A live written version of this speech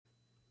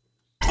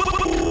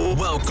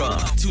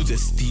Welcome to the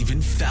Stephen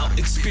Fout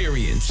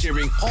Experience,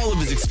 sharing all of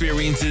his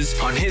experiences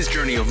on his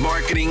journey of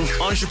marketing,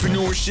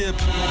 entrepreneurship,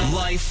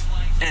 life,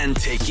 and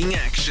taking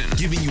action.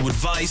 Giving you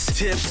advice,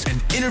 tips,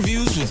 and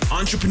interviews with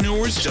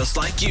entrepreneurs just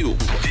like you.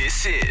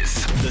 This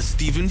is the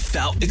Stephen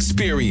Fout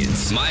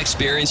Experience. My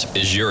experience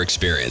is your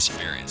experience.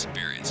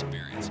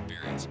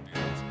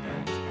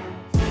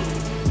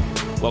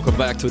 Welcome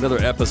back to another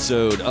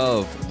episode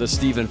of the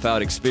Stephen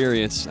Fout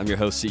Experience. I'm your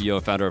host, CEO,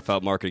 and founder of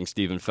Fout Marketing,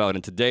 Stephen Fout.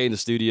 And today in the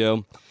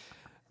studio,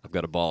 I've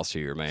got a boss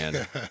here,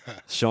 man.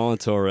 Shawn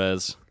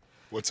Torres.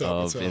 What's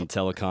up? In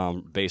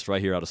telecom, based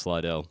right here out of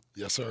Slidell.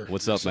 Yes, sir.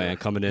 What's up, man?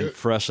 Coming in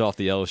fresh off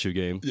the LSU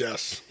game.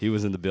 Yes. He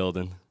was in the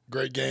building.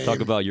 Great game. Talk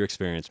about your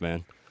experience,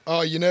 man.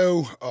 Going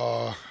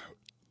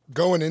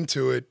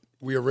into it,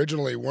 we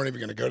originally weren't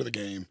even going to go to the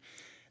game.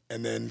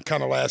 And then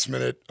kind of last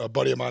minute, a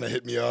buddy of mine had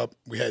hit me up.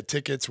 We had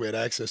tickets. We had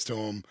access to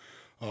them.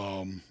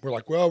 We're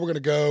like, well, we're going to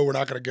go. We're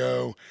not going to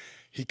go.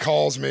 He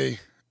calls me,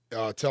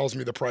 tells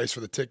me the price for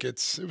the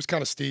tickets. It was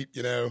kind of steep,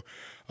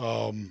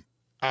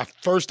 I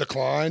first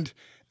declined,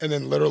 and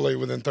then literally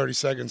within 30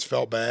 seconds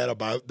felt bad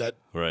about that,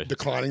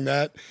 declining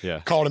that.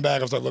 Yeah. Called him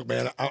back. I was like, look,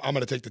 man, I'm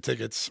going to take the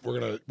tickets.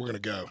 We're gonna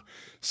go.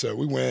 So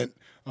we went.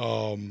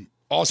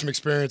 Awesome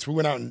experience. We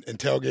went out and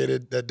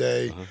tailgated that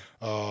day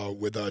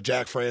with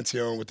Jack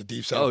Francione with the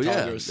Deep South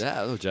Tigers.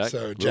 Yeah, I know Jack.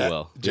 So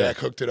Jack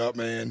hooked it up,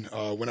 man.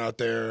 Went out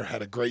there,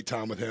 had a great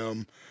time with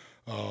him.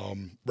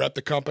 Rep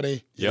the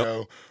company,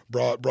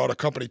 brought a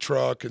company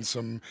truck and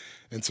some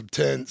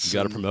tents. You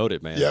got to promote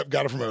it, man. Yep,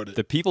 got to promote it.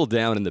 The people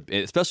down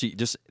especially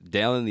just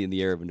down in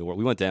the area of New Orleans.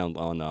 We went down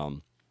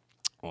on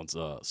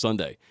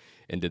Sunday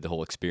and did the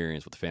whole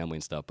experience with the family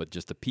and stuff. But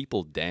just the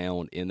people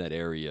down in that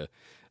area.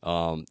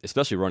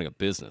 Especially running a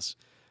business.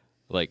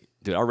 Like,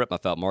 dude, I rep my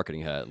Fout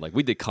marketing hat. Like,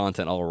 we did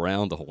content all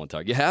around the whole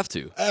entire. You have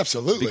to,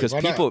 absolutely, because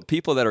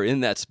people that are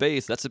in that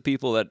space, that's the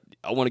people that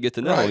I want to get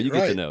to know. You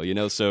get to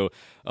know, So,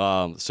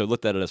 so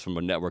looked at it as from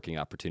a networking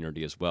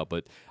opportunity as well.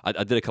 But I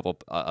did a couple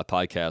a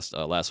podcast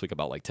last week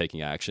about like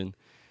taking action,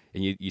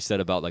 and you said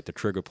about like the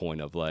trigger point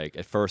of like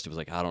at first it was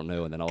like I don't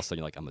know, and then all of a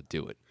sudden you're like I'm gonna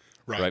do it.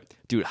 Right,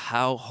 dude.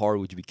 How hard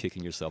would you be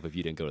kicking yourself if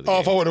you didn't go to the game?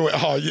 If I wouldn't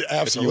have went, yeah,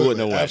 absolutely, you wouldn't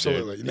have went,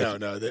 absolutely. Dude.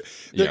 No.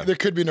 There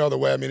could be no other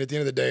way. I mean, at the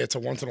end of the day, it's a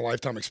once in a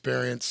lifetime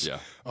experience. Yeah.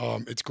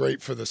 It's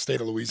great for the state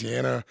of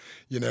Louisiana,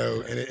 and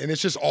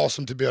it's just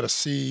awesome to be able to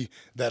see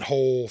that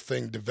whole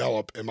thing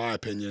develop. In my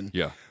opinion.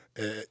 Yeah.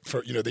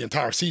 For the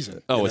entire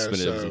season. Oh, it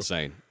was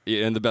insane.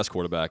 Yeah, and the best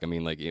quarterback. I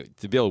mean, like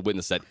to be able to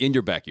witness that in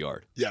your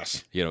backyard.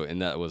 Yes.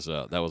 And that was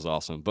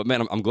awesome. But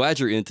man, I'm glad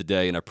you're in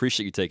today, and I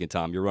appreciate you taking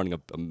time. You're running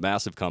a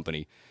massive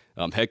company.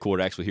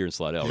 Headquartered actually here in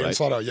Slidell, right? In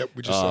Slidell, yep.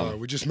 We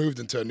just moved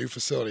into a new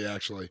facility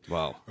actually.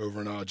 Wow.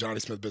 Over in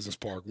Johnny Smith Business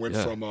Park. Went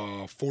from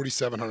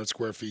 4,700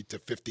 square feet to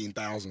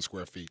 15,000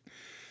 square feet.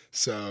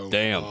 So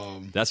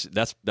damn, that's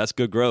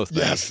good growth,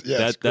 man. Yes.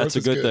 That's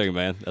a good thing,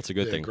 man. That's a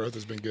good thing. Growth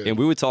has been good. And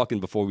we were talking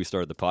before we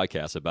started the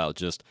podcast about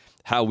just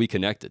how we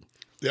connected.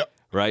 Yep.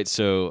 Right.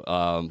 So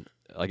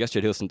I guess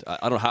you'd listen.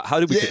 I don't know how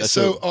did we?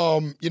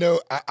 Yeah.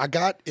 I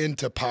got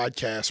into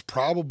podcasts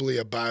probably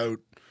about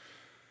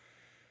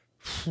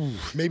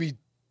maybe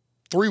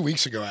 3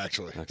 weeks ago,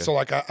 actually. Okay. So,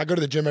 like, I go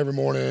to the gym every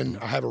morning.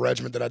 I have a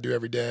regimen that I do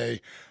every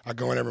day. I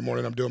go in every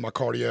morning. I'm doing my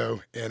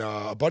cardio. And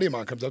a buddy of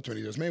mine comes up to me and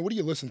he goes, man, what do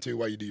you listen to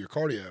while you do your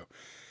cardio?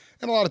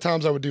 And a lot of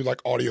times I would do,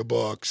 like,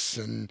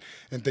 audiobooks and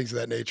things of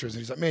that nature. And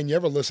he's like, man, you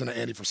ever listen to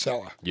Andy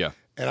Frisella? Yeah.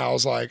 And I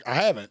was like, I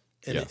haven't.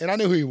 And I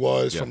knew who he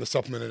was from the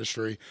supplement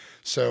industry.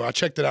 So I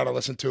checked it out. I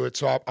listened to it.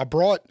 So I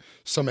brought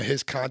some of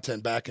his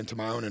content back into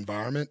my own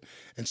environment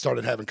and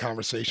started having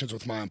conversations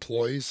with my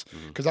employees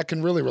because I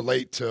can really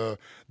relate to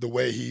the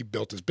way he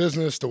built his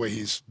business, the way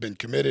he's been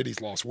committed. He's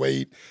lost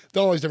weight,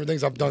 done all these different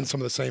things. I've done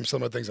some of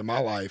the things in my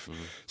life.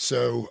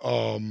 So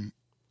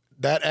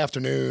that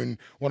afternoon,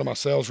 one of my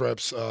sales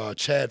reps,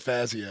 Chad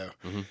Fazio,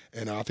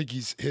 and I think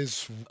he's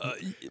his.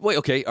 Wait,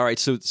 okay, all right.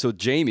 So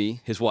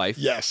Jamie, his wife,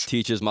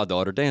 teaches my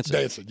daughter dancing.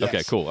 Yes.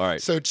 Okay, cool. All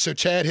right. So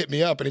Chad hit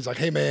me up and he's like,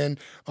 "Hey man,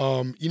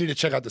 you need to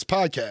check out this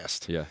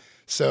podcast." Yeah.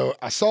 So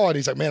I saw it.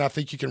 He's like, "Man, I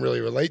think you can really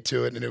relate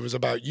to it." And it was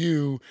about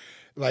you,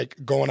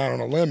 like going out on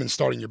a limb and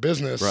starting your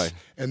business, right?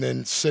 And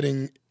then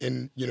sitting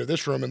in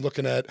this room and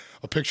looking at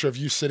a picture of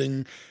you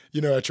sitting,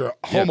 at your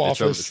home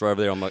office. It's right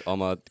over there on my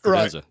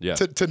credenza. Right. Yeah.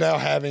 To now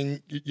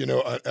having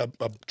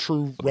a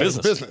true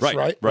business.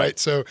 Right.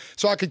 So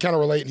I could kind of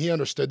relate, and he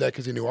understood that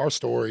because he knew our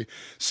story.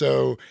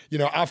 So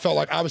I felt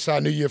like obviously I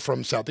knew you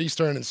from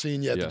Southeastern and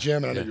seeing you at the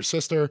gym, and I knew your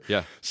sister.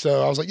 Yeah.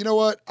 So I was like, you know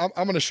what, I'm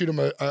going to shoot him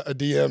a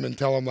DM and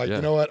tell him like,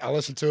 you know what, I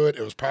listened to it.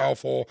 It was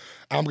powerful.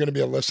 I'm going to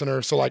be a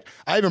listener. So like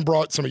I even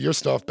brought some of your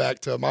stuff back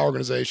to my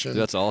organization.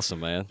 Dude, that's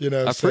awesome, man.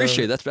 I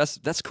appreciate it.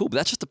 That's cool. But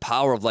that's just the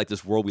power of like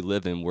this world we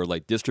live in, where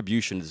like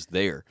distribution is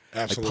there.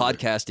 Absolutely. Like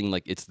podcasting,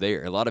 like it's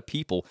there. A lot of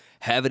people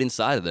have it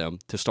inside of them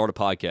to start a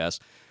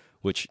podcast,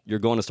 which you're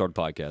going to start a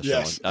podcast.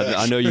 Yes, Shawn.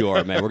 I know you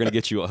are, man. We're going to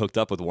get you hooked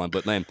up with one,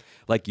 but man,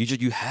 like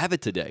you have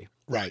it today.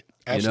 Right.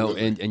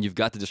 Absolutely. And you've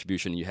got the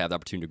distribution, and you have the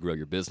opportunity to grow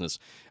your business.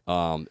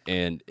 And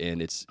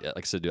it's like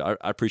I said, dude, I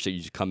appreciate you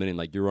just coming in,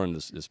 like you're running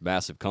this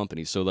massive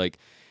company. So like,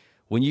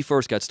 When you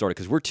first got started,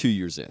 because we're 2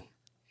 years in,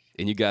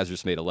 and you guys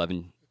just made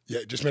 11. Yeah,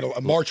 just made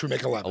March we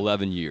make 11.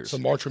 11 years. So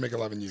March we make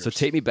 11 years. So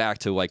take me back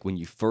to like when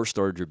you first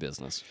started your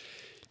business.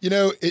 You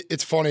know,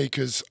 it's funny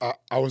because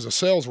I was a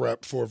sales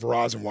rep for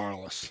Verizon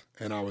Wireless,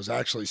 and I was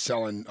actually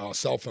selling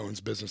cell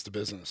phones business to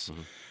business.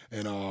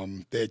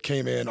 And they had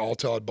came in,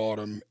 Alltel had bought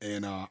them,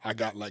 and I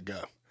got let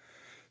go.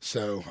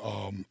 So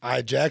I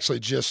had actually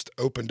just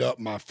opened up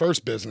my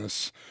first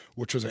business,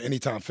 which was an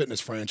Anytime Fitness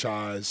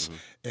franchise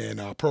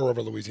in Pearl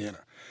River,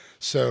 Louisiana.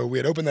 So we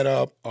had opened that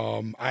up.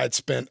 I had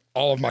spent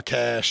all of my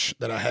cash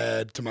that I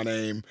had to my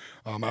name.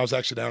 I was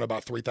actually down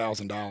about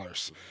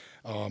 $3,000.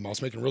 I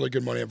was making really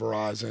good money at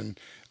Verizon.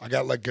 I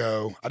got let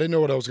go. I didn't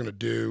know what I was going to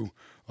do.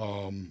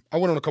 I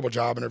went on a couple of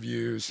job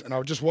interviews, and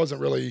I just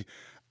wasn't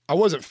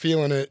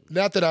feeling it.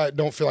 Not that I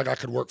don't feel like I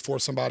could work for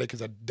somebody,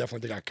 because I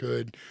definitely think I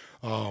could.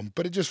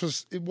 But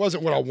it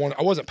wasn't what I wanted.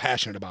 I wasn't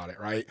passionate about it,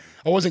 right?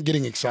 I wasn't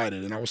getting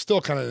excited, and I was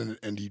still kind of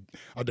in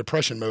a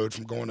depression mode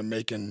from going to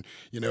making,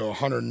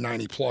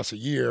 190 plus a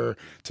year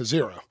to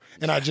zero.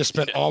 And I just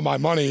spent all my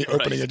money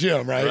opening a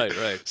gym, right?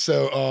 Right.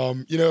 So,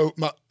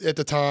 at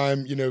the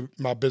time,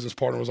 my business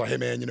partner was like, hey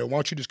man, why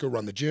don't you just go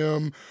run the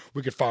gym?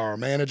 We could fire our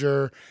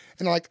manager.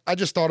 And I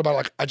just thought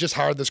about I just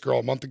hired this girl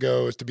a month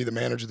ago as to be the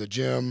manager of the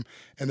gym.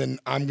 And then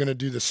I'm going to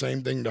do the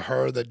same thing to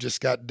her that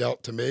just got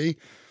dealt to me.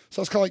 So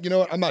I was kind of like, you know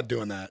what? I'm not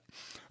doing that.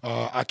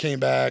 I came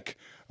back,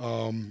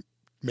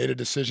 made a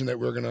decision that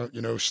we're going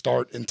to,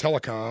 start in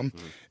telecom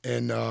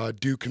and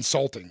do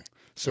consulting.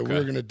 So we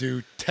were going to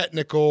do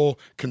technical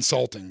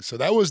consulting. So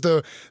that was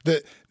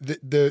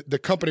the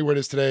company where it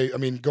is today. I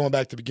mean, going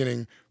back to the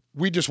beginning,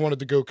 we just wanted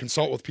to go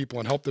consult with people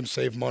and help them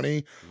save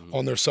money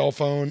on their cell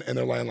phone and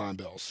their landline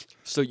bills.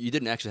 So you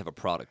didn't actually have a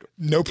product?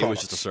 No product. It was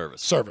just a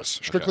service? Service,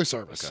 strictly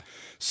service. Okay.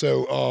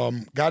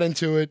 So got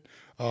into it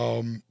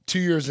 2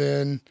 years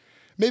in.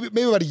 Maybe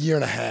about a year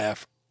and a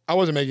half. I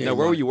wasn't making. Now, any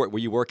where money. were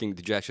you working?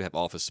 Did you actually have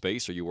office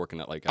space, or you working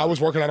at like? I was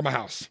working out of my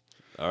house.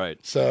 All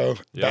right. So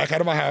back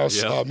out of my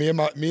house,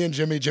 me and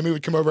Jimmy. Jimmy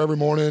would come over every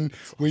morning.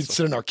 We'd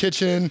sit in our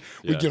kitchen.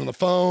 We'd get on the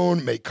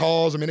phone, make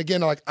calls. I mean,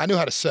 again, I knew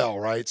how to sell,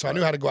 right? So I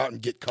knew how to go out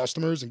and get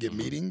customers and get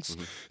meetings.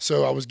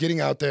 So I was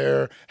getting out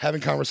there,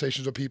 having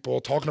conversations with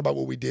people, talking about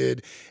what we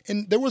did,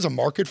 and there was a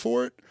market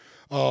for it.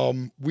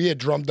 We had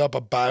drummed up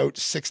about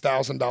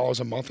 $6,000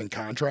 a month in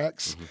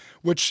contracts,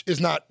 which is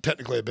not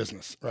technically a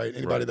business, right?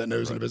 Anybody that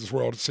knows in the business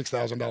world,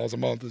 $6,000 a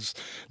month is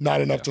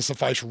not enough to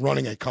suffice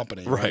running a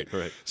company. Right.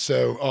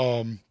 So,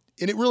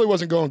 and it really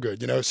wasn't going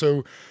good,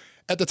 So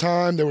at the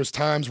time, there was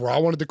times where I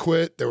wanted to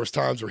quit. There was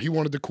times where he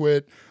wanted to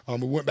quit.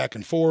 We went back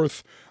and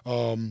forth.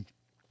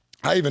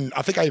 I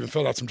think I even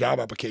filled out some job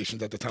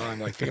applications at the time,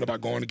 like thinking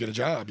about going to get a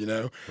job,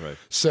 Right.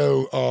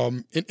 So,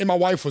 and my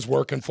wife was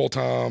working full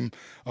time,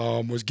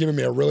 was giving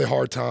me a really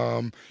hard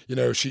time.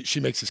 She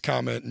makes this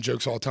comment and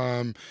jokes all the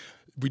time.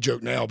 We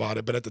joke now about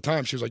it, but at the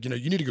time she was like, you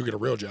need to go get a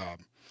real job.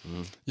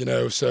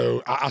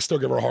 So I still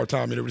give her a hard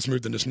time. We just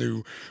moved in this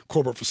new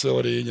corporate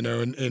facility,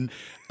 and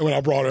when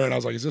I brought her in, I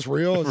was like, is this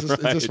real? Is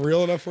this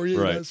real enough for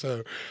you? Right.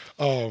 So,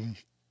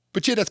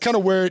 but yeah, that's kind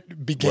of where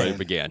it began.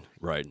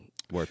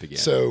 Where it began.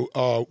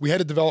 So we had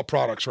to develop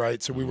products,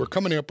 right? So we were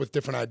coming up with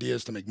different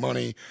ideas to make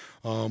money.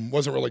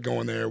 Wasn't really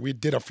going there. We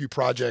did a few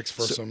projects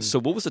for some. So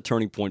what was the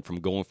turning point from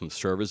going from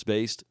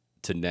service-based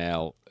to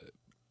now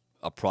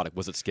a product?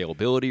 Was it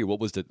scalability, or what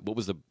was the?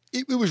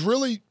 It was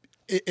really,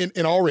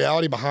 in all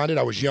reality, behind it,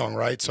 I was young,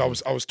 right? So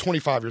I was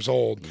 25 years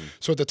old.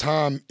 So at the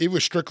time, it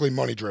was strictly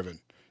money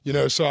driven.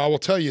 So I will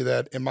tell you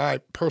that in my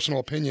personal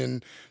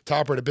opinion, to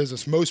operate a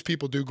business, most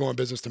people do go in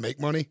business to make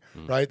money,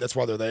 right? That's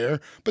why they're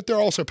there. But they're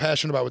also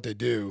passionate about what they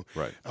do.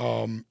 Right.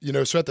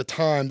 So at the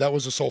time, that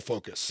was the sole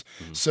focus.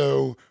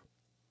 So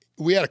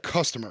we had a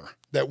customer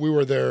that we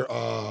were their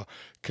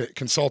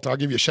consultant. I'll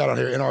give you a shout out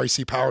here,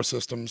 NREC Power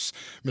Systems,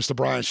 Mr.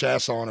 Brian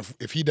Chasson.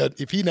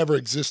 If he never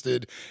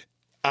existed,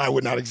 I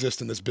would not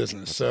exist in this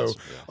business. So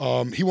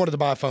he wanted to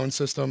buy a phone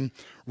system,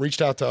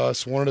 reached out to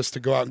us, wanted us to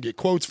go out and get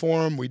quotes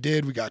for him. We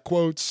did. We got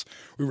quotes.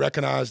 We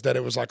recognized that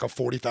it was like a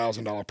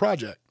 $40,000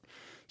 project.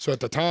 So at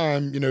the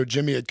time,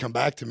 Jimmy had come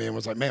back to me and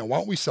was like, man, why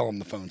don't we sell him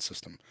the phone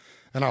system?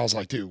 And I was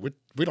like, dude,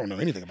 we don't know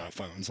anything about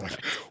phones.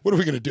 Like, what are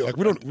we going to do? Like,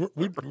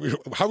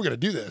 how are we going to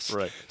do this?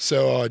 Right.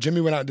 So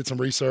Jimmy went out and did some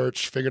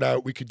research, figured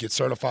out we could get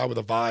certified with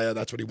Avaya.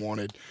 That's what he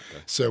wanted.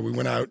 Okay. So we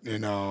went out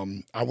and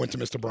I went to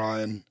Mr.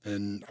 Brian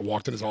and I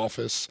walked in his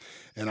office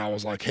and I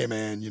was like, hey,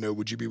 man,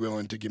 would you be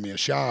willing to give me a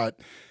shot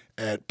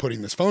at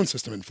putting this phone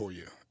system in for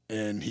you?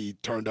 And he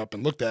turned up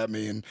and looked at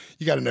me, and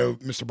you got to know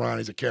Mr. Brian,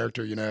 he's a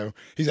character,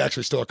 He's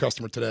actually still a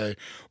customer today,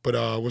 but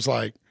was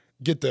like,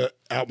 get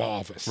out my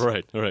office.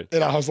 Right.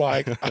 And I was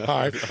like, all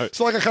right.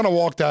 So I kind of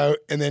walked out,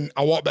 and then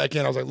I walked back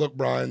in. I was like, look,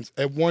 Brian,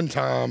 at one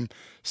time,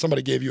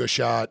 somebody gave you a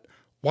shot.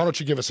 Why don't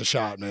you give us a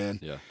shot, man?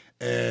 Yeah.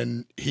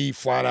 And he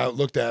flat out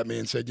looked at me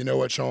and said, you know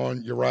what,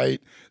 Shawn, you're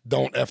right.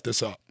 Don't F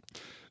this up.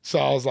 So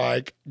I was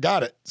like,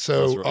 got it.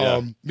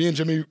 So me and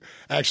Jimmy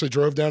actually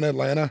drove down to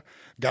Atlanta,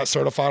 got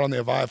certified on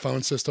the Avaya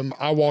phone system.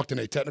 I walked in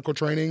a technical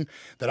training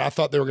that I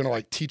thought they were going to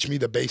like teach me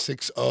the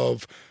basics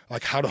of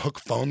like how to hook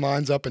phone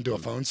lines up into a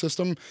phone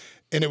system.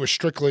 And it was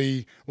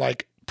strictly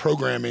like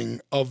programming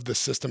of the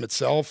system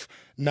itself,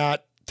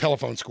 not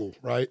telephone school,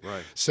 right?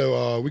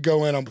 So we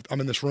go in,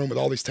 I'm in this room with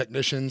all these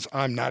technicians.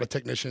 I'm not a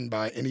technician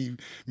by any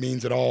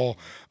means at all.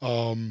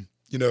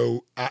 You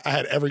know, I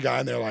had every guy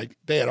in there, like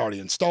they had already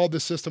installed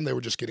this system. They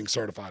were just getting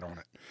certified on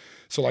it.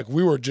 So like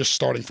we were just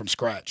starting from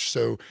scratch.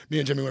 So me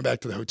and Jimmy went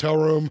back to the hotel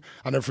room.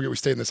 I'll never forget, we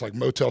stayed in this like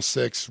Motel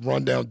 6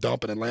 rundown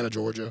dump in Atlanta,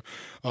 Georgia.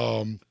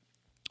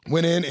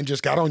 Went in and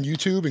just got on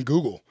YouTube and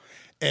Google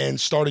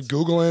and started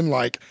Googling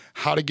like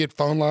how to get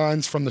phone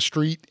lines from the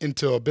street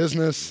into a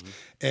business.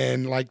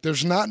 And like,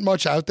 there's not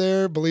much out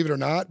there, believe it or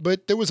not,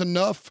 but there was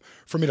enough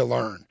for me to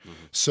learn.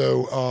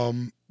 So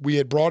we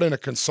had brought in a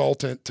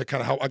consultant to kind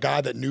of help, a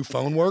guy that knew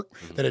phone work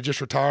that had just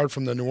retired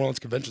from the New Orleans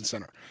Convention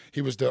Center.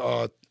 He was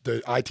the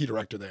IT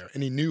director there,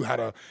 and he knew how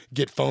to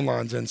get phone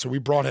lines in. So we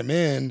brought him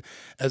in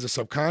as a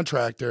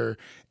subcontractor,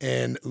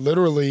 and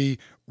literally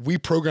we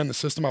programmed the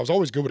system. I was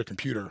always good with a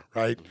computer,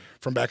 right?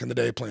 From back in the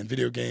day, playing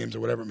video games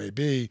or whatever it may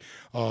be.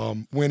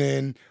 Went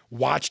in,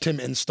 watched him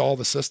install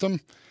the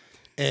system,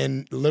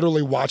 and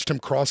literally watched him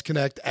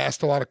cross-connect,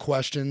 asked a lot of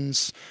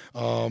questions,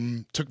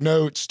 took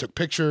notes, took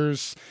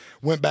pictures,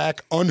 went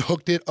back,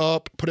 unhooked it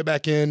up, put it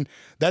back in.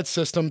 That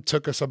system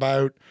took us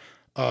about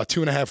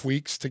 2.5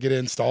 weeks to get it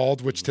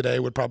installed, which today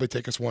would probably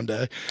take us 1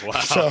 day. Wow!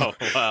 So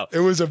it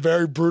was a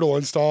very brutal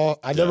install.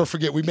 I never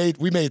forget. We made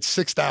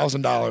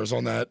 $6,000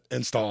 on that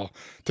install.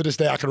 To this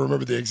day, I can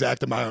remember the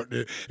exact amount.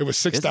 It was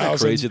 $6,000. Isn't that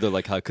crazy though?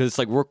 Like how, because it's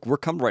like we're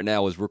coming right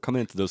now, we're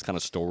coming into those kind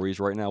of stories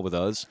right now with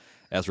us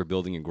as we're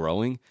building and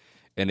growing.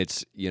 And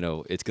it's, you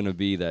know, it's going to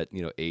be that,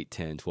 you know, 8,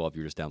 10, 12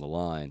 years down the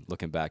line,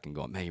 looking back and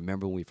going, man, you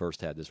remember when we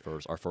first had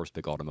our first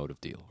big automotive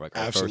deal, right?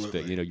 Our Absolutely. First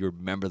big, you know, you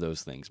remember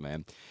those things,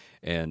 man.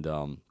 And,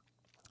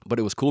 but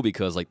it was cool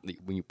because like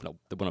when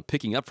I'm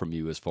picking up from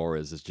you as far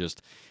as it's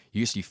just,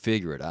 you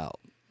figure it out.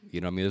 You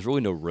know what I mean? There's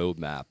really no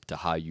roadmap to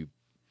how you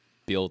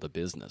build a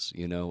business,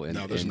 you know? And,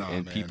 no, there's not,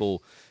 and man.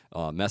 people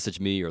message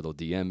me or they'll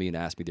DM me and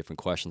ask me different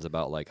questions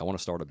about like, I want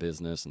to start a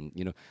business. And,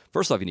 you know,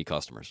 first off, you need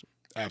customers.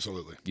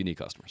 Absolutely. You need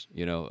customers,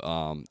 you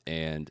know,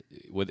 and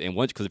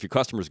once, because if your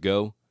customers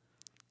go,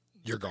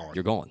 you're gone.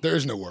 You're gone. There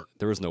is no work.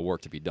 There is no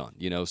work to be done,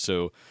 you know.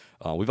 So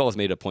we've always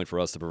made it a point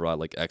for us to provide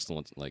like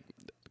excellent like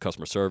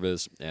customer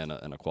service and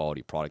a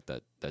quality product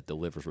that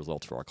delivers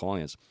results for our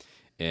clients.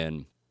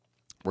 And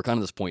we're kind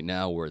of this point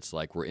now where it's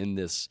like we're in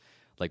this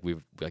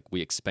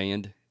we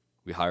expand,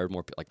 we hired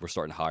more, like we're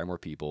starting to hire more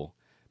people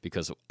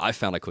because I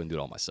found I couldn't do it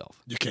all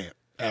myself. You can't.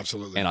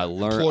 Absolutely. And I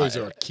learned employees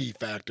are a key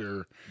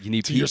factor. You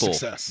need to people. your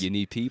success. You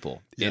need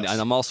people. Yes.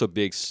 And I'm also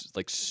big,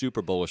 like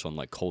super bullish on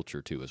like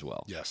culture too as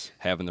well. Yes.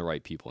 Having the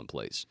right people in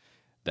place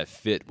that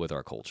fit with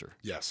our culture.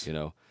 Yes. You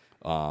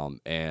know,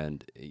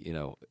 and you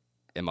know,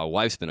 and my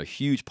wife's been a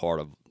huge part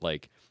of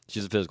like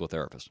she's a physical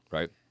therapist,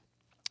 right?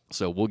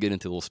 So we'll get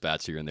into little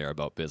spats here and there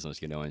about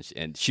business, you know,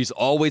 and she's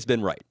always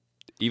been right,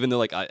 even though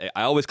like I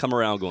always come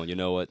around going, you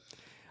know what?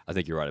 I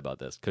think you're right about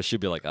this, because she'll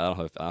be like, I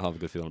don't have a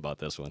good feeling about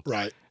this one,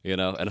 Right? You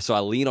know, and so I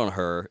lean on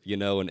her, you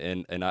know,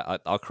 and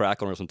I'll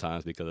crack on her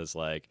sometimes because it's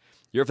like,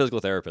 you're a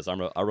physical therapist, I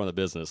run a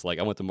business, like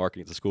I went to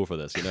marketing to school for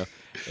this, you know,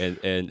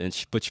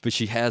 but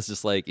she has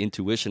this like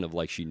intuition of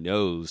like she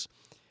knows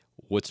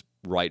what's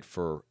right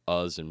for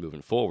us and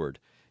moving forward,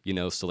 you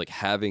know, so like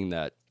having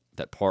that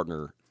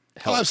partner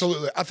helps. Oh,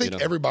 absolutely. I think you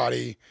know?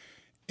 everybody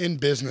in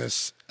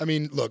business, I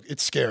mean, look,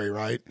 it's scary,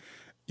 right?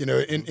 You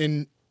know,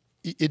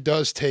 it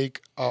does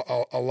take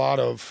a lot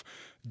of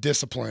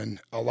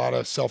discipline, a lot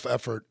of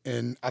self-effort.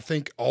 And I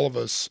think all of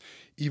us,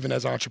 even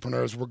as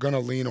entrepreneurs, we're going to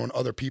lean on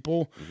other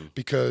people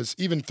because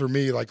even through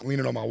me, like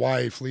leaning on my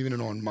wife,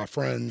 leaning on my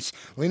friends,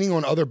 leaning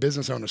on other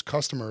business owners,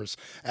 customers,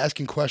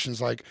 asking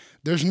questions, like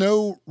there's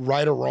no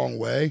right or wrong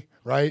way,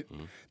 right?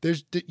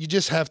 You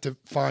just have to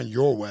find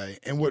your way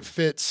and what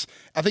fits.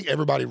 I think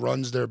everybody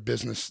runs their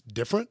business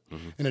different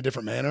in a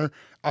different manner.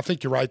 I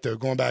think you're right though.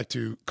 Going back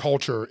to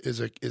culture is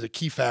a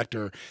key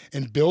factor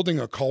in building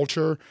a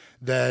culture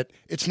that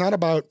it's not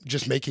about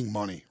just making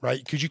money,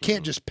 right? Because you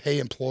can't just pay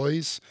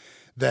employees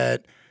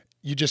that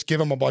you just give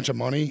them a bunch of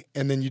money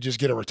and then you just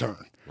get a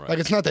return. Right. Like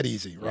it's not that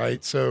easy,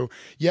 right? So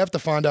you have to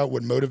find out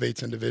what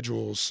motivates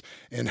individuals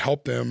and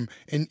help them.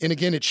 And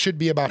again, it should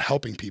be about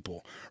helping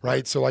people,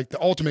 right? So like the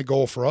ultimate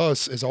goal for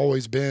us has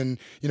always been,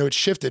 you know, it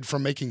shifted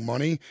from making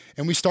money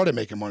and we started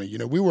making money. You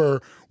know, we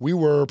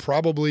were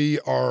probably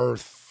our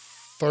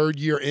third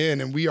year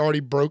in and we already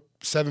broke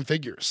 7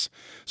 figures.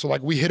 So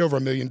like we hit over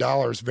 $1 million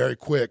very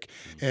quick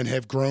and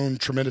have grown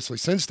tremendously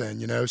since then,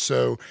 you know?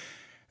 So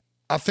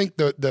I think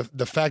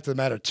the fact of the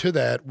matter to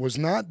that was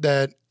not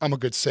that I'm a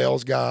good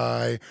sales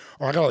guy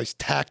or I got all these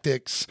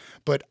tactics,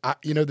 but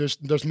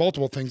there's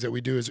multiple things that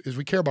we do is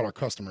we care about our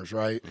customers,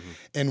 right?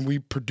 And we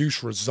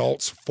produce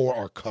results for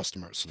our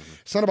customers.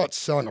 It's not about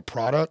selling a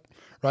product,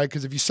 right?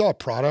 Because if you sell a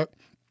product,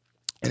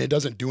 and it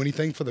doesn't do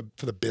anything for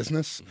the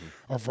business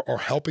or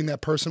helping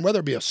that person, whether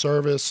it be a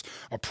service,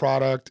 a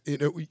product,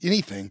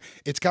 anything,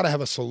 it's got to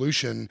have a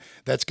solution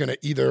that's going to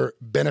either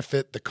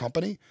benefit the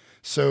company.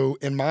 So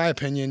in my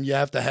opinion,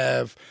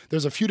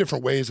 there's a few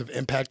different ways of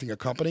impacting a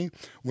company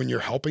when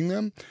you're helping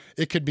them.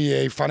 It could be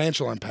a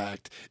financial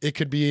impact. It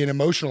could be an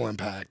emotional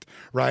impact,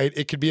 right?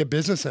 It could be a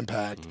business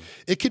impact.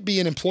 It could be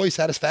an employee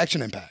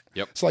satisfaction impact.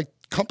 Yep. It's like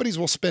companies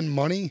will spend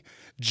money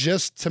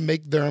just to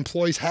make their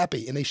employees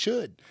happy, and they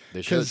should.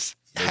 Because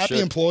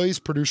happy employees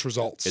produce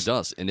results. It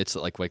does. And it's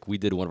like we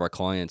did one of our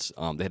clients,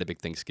 they had a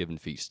big Thanksgiving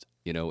feast,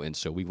 and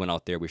so we went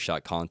out there, we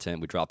shot content,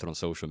 we dropped it on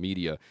social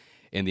media,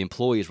 and the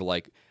employees were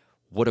like,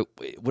 what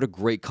a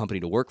great company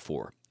to work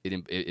for.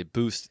 It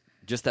boosts,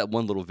 just that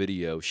one little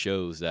video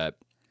shows that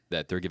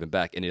they're giving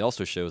back. And it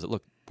also shows that,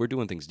 look, we're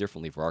doing things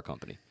differently for our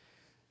company,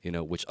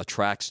 which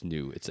attracts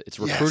new. It's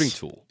a recruiting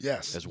tool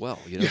as well.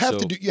 You have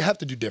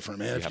to do different,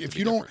 man. If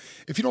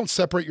you don't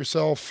separate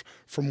yourself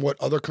from what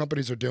other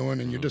companies are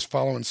doing and you're just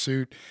following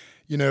suit,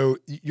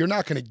 you're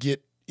not going to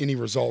get any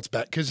results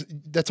back because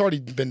that's already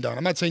been done.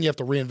 I'm not saying you have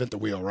to reinvent the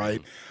wheel,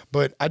 right?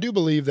 But I do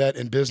believe that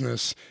in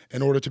business,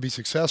 in order to be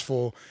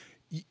successful,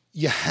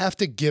 you have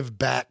to give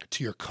back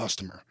to your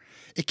customer.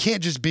 It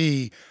can't just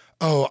be,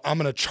 oh, I'm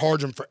going to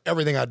charge them for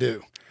everything I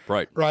do.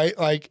 Right. Right.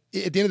 Like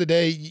at the end of the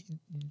day,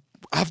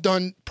 I've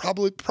done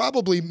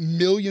probably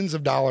millions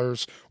of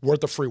dollars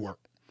worth of free work.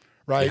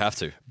 Right. You have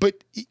to.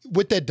 But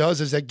what that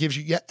does is that gives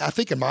you, I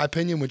think in my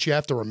opinion, what you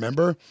have to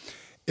remember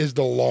is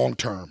the long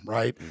term,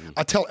 right?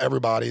 I tell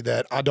everybody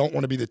that I don't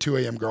want to be the 2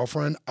 a.m.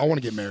 girlfriend. I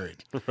want to get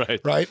married.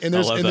 Right. And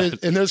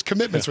there's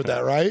commitments with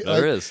that, right?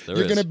 There is.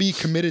 You're going to be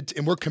committed,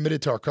 and we're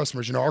committed to our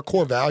customers. Our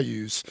core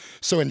values.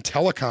 So in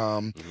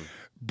telecom,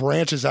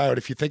 branches out,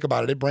 if you think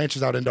about it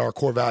branches out into our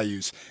core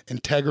values: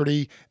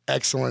 integrity,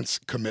 excellence,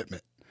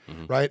 commitment.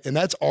 Right. And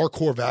that's our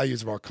core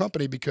values of our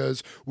company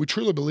because we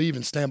truly believe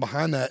and stand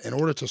behind that in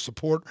order to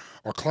support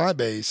our client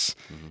base.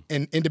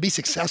 And to be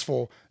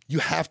successful, you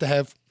have to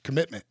have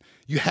commitment.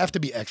 You have to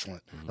be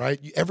excellent, right?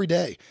 Every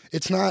day.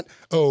 It's not,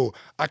 oh,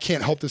 I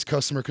can't help this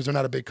customer because they're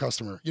not a big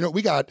customer.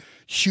 We got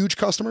huge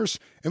customers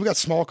and we got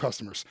small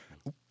customers.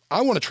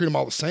 I want to treat them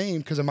all the same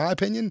because, in my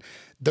opinion,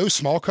 those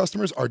small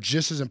customers are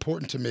just as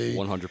important to me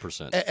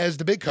 100% as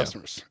the big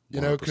customers,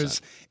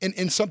 because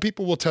and some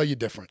people will tell you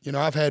different.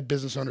 I've had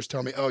business owners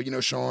tell me, oh,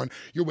 Shawn,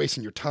 you're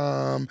wasting your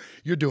time.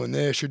 You're doing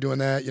this, you're doing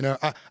that.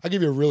 I'll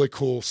give you a really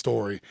cool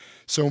story.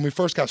 So when we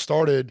first got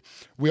started,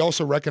 we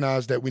also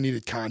recognized that we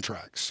needed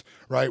contracts,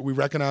 right? We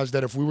recognized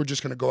that if we were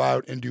just going to go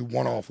out and do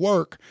one-off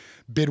work,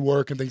 bid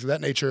work and things of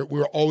that nature, we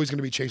were always going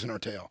to be chasing our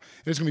tail.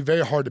 And it's going to be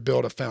very hard to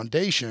build a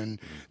foundation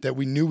that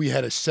we knew we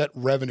had a set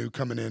revenue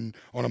coming in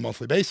on a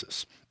monthly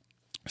basis.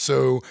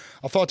 So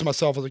I thought to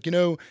myself, I was like,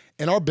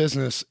 in our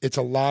business, it's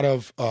a lot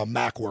of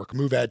MAC work,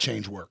 move, add,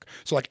 change work.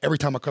 So like every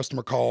time a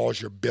customer calls,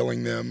 you're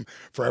billing them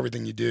for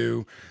everything you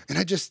do.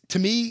 And to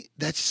me,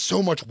 that's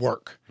so much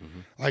work.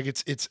 Like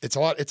it's a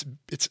lot,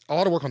 it's a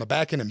lot of work on the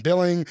back end and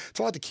billing. It's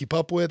a lot to keep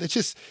up with.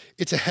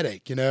 It's a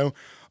headache,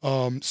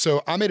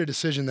 So I made a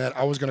decision that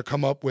I was going to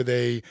come up with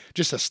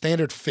just a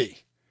standard fee.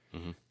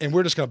 And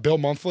we're just going to bill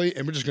monthly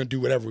and we're just going to do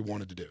whatever we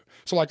wanted to do.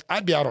 So like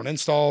I'd be out on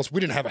installs.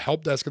 We didn't have a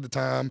help desk at the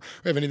time.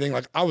 We have anything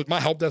like my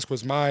help desk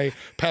was my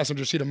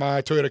passenger seat of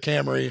my Toyota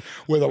Camry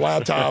with a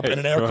laptop and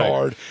an air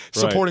card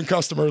supporting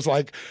customers,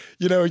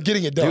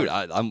 getting it done. Dude,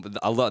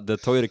 I love the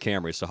Toyota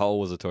Camry. So how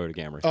old was the Toyota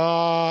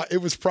Camry? It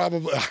was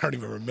probably, I don't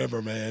even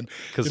remember, man.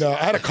 I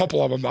had a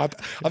couple of them. I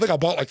think I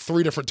bought like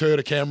 3 different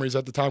Toyota Camrys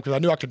at the time because I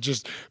knew I could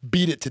just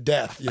beat it to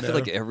death. I feel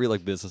like every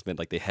businessman,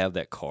 they have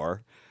that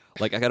car.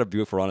 Like I got a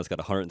Buick Verona, it's got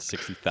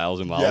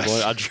 160,000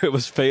 miles on it. It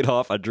was paid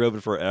off. I drove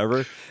it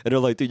forever, and they're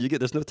like, "Dude,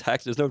 there's no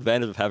tax, there's no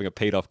advantage of having a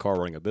paid off car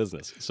running a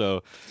business."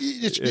 So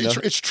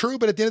it's true,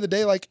 but at the end of the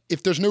day, like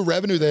if there's no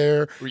revenue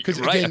there, because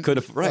you got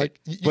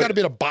to be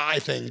able to buy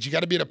things, you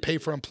got to be able to pay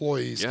for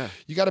employees,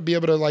 you got to be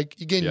able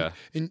to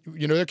and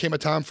there came a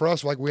time for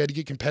us we had to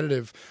get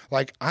competitive.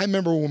 Like I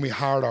remember when we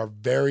hired our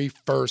very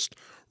first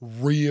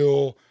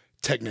real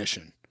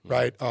technician.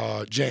 Right,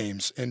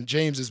 James. And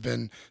James has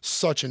been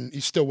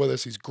he's still with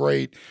us. He's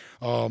great.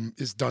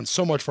 He's done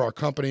so much for our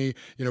company.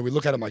 We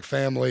look at him like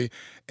family.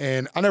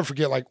 And I'll never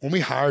forget, when we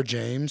hired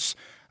James,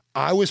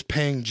 I was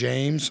paying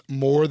James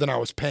more than I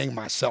was paying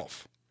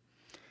myself.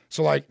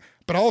 So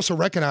but I also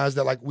recognized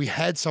that we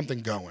had something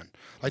going.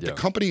 The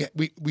company,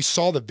 we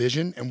saw the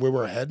vision and where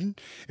we're heading.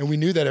 And we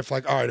knew that if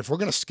all right, if we're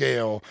going to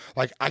scale,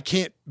 I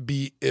can't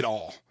be it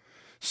all.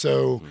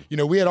 So,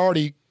 we had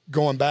already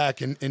going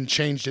back and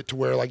changed it to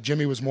where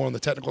Jimmy was more on the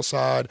technical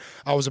side.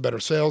 I was a better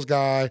sales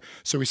guy.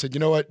 So we said, you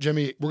know what,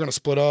 Jimmy, we're going to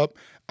split up.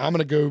 I'm going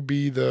to go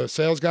be the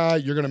sales guy.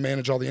 You're going to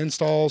manage all the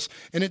installs.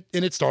 And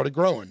it started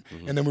growing.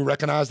 And then we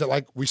recognized that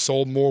like we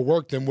sold more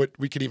work than what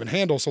we could even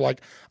handle. So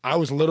like I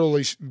was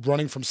literally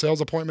running from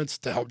sales appointments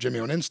to help Jimmy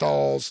on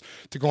installs,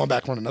 to going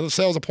back on another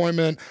sales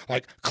appointment,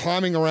 like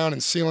climbing around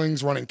in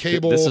ceilings, running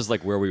cable. This is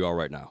like where we are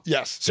right now.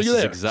 Yes. So you're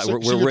there.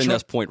 We're in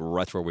this point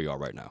right where we are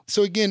right now.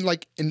 So again,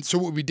 like, and so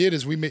what we did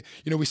is we made,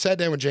 we sat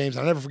down with James,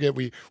 and I'll never forget,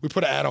 we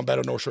put an ad on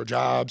Better North Shore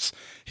Jobs.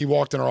 He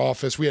walked in our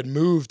office. We had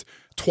moved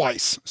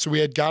twice. So we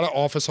had got an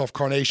office off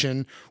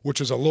Carnation, which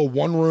was a little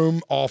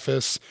one-room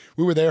office.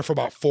 We were there for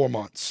about 4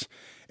 months.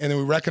 And then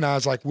we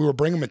recognized like we were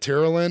bringing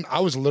material in. I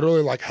was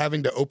literally like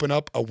having to open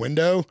up a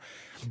window,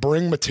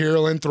 bring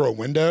material in through a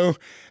window.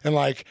 And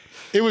like,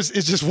 it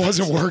just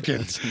wasn't working.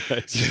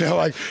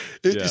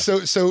 Nice. So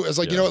it's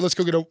like, you know what, let's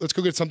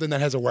go get something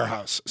that has a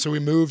warehouse. So we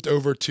moved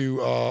over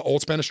to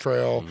Old Spanish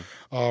Trail,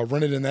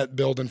 rented in that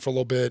building for a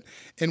little bit.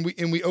 And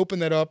we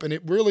opened that up, and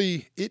it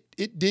really,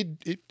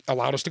 it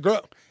allowed us to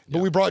grow. But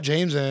we brought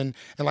James in,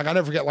 and like, I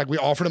never forget, like we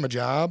offered him a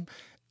job,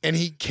 and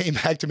he came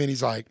back to me and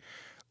he's like,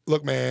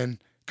 look, man,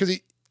 because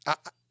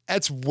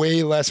that's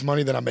way less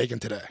money than I'm making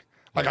today.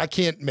 Like, I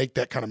can't make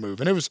that kind of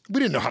move. And we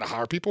didn't know how to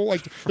hire people.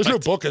 Like, there's no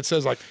book that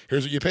says, like,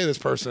 here's what you pay this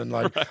person.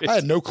 Like, I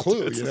had no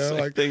clue, it's the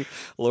same thing.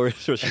 Lori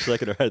was just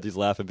like in her head, he's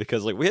laughing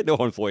because, like, we had no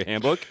employee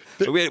handbook.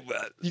 You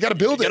got to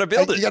build it. You got to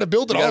build it. You got to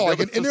build it all.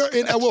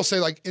 And I will say,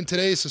 like, in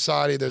today's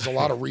society, there's a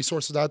lot of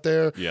resources out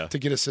there to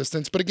get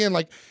assistance. But again,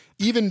 like,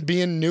 even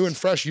being new and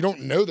fresh, you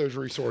don't know those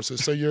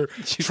resources. So you're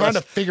trying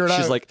to figure it out.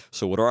 She's like,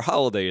 so what are our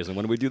holidays? And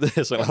when do we do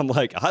this? And I'm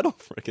like, I don't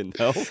freaking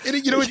know.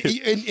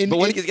 But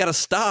when you got to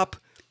stop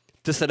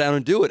to sit down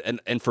and do it.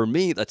 And for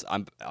me,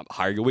 I'm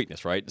hire your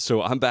weakness, right?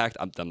 So I'm back.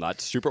 I'm not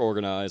super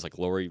organized. Like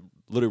Lori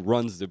literally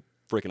runs the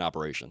freaking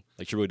operation.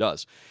 Like she really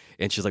does.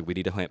 And she's like, we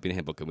need a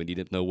handbook, and we need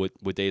to know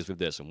what days we have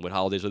this and what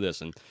holidays are this.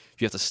 And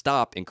you have to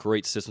stop and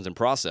create systems and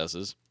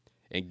processes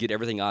and get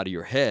everything out of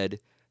your head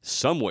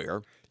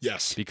somewhere.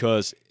 Yes.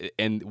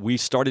 And we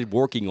started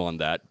working on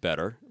that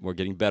better. We're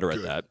getting better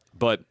at that.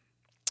 But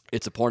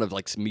it's a part of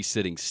like me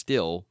sitting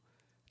still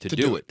to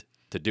do it.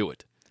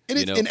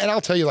 And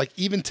I'll tell you, like,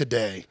 even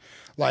today,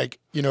 like,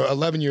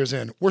 11 years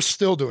in, we're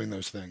still doing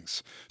those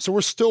things. So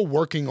we're still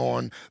working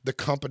on the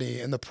company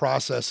and the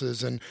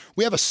processes, and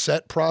we have a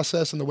set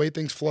process and the way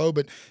things flow,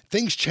 but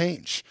things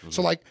change. Mm-hmm.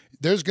 So like,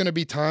 there's going to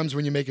be times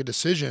when you make a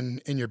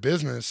decision in your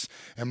business,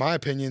 in my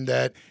opinion,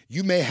 that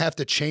you may have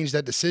to change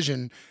that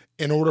decision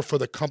in order for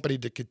the company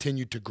to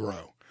continue to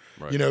grow.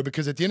 Right.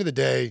 Because at the end of the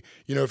day,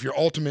 if your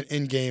ultimate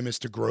end game is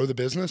to grow the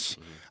business,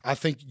 I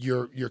think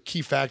your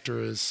key factor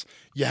is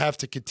you have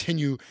to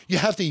continue, you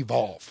have to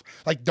evolve.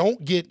 Like,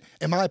 don't get,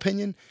 in my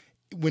opinion,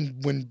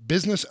 when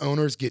business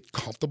owners get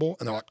comfortable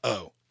and they're like,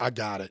 oh, I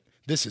got it,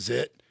 this is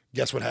it,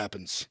 guess what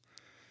happens?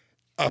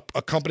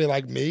 A company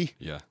like me,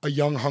 a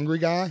young, hungry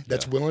guy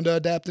that's willing to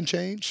adapt and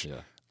change,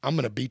 I'm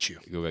going to beat you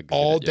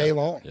all day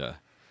long. Yeah.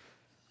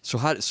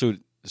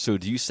 So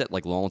do you set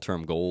like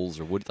long-term goals,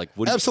 or what?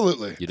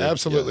 Absolutely,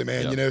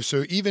 man. Yeah.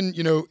 So even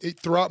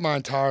throughout my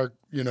entire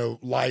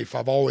life,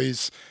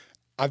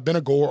 I've been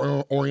a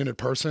goal-oriented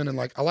person, and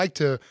like I like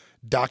to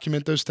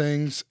document those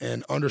things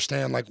and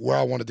understand like where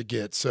I wanted to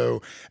get.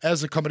 So as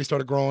the company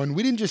started growing,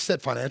 we didn't just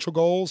set financial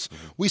goals;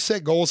 we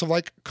set goals of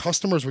like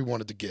customers we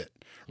wanted to get.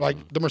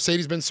 Like the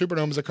Mercedes-Benz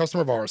Superdome is a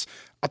customer of ours.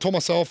 I told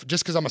myself,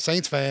 just because I'm a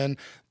Saints fan,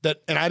 and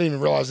I didn't even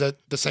realize that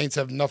the Saints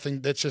have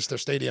nothing. That's just their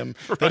stadium.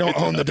 Right. They don't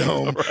own the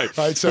dome,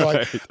 right? So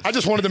like, I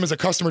just wanted them as a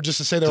customer just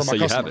to say they were my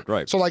customer. You have it,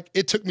 right. So like,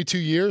 it took me 2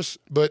 years,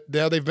 but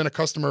now they've been a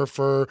customer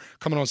for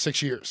coming on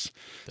 6 years.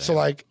 Damn. So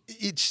like,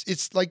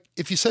 it's like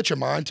if you set your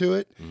mind to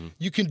it,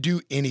 you can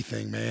do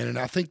anything, man. And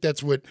I think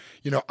that's what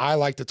I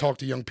like to talk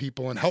to young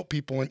people and help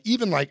people, and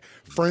even like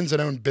friends that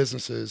own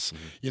businesses.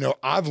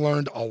 I've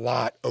learned a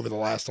lot over the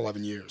last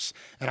 11 years.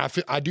 And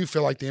I do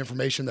feel like the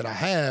information that I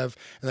have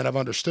and that I've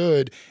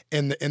understood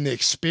and the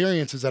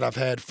experiences that I've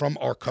had from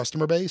our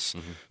customer base.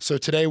 So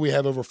today we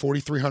have over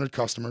 4,300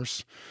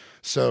 customers.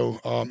 So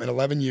in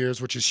 11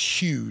 years, which is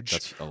huge,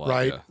 that's a lot,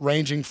 right? Yeah.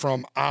 Ranging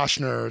from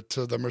Oshner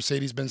to the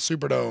Mercedes-Benz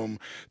Superdome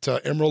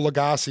to Emerald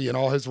Lagasse and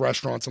all his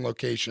restaurants and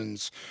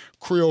locations,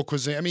 Creole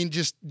cuisine. I mean,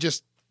 just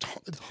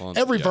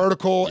every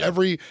vertical,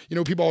 every,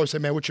 people always say,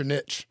 man, what's your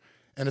niche?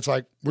 And it's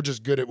like, we're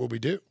just good at what we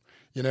do.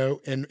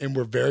 And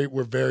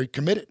we're very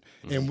committed.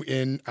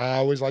 And I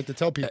always like to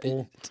tell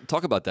people.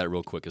 Talk about that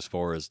real quick as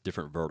far as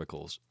different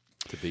verticals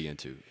to be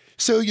into.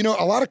 So,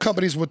 a lot of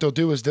companies, what they'll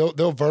do is they'll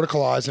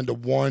verticalize into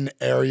one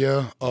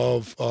area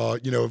of,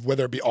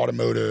 whether it be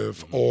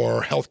automotive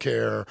or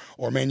healthcare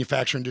or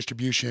manufacturing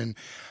distribution.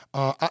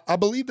 I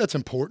believe that's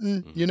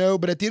important,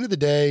 but at the end of the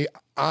day,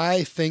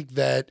 I think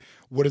that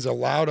what has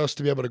allowed us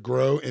to be able to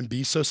grow and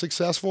be so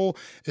successful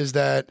is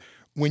that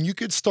when you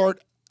could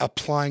start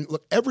applying,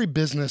 look, every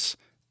business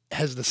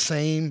has the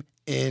same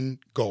end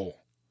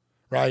goal,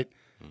 right?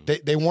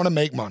 They want to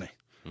make money.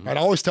 Right? I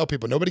always tell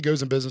people, nobody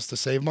goes in business to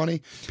save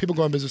money. People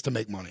go in business to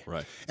make money.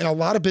 Right. And a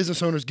lot of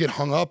business owners get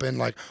hung up in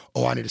like,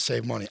 oh, I need to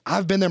save money.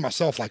 I've been there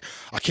myself. Like,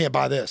 I can't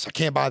buy this. I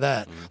can't buy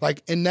that.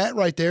 Like, and that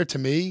right there to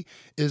me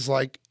is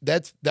like,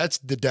 that's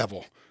the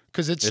devil.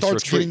 Because it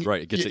starts getting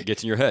right. It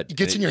gets in your head. It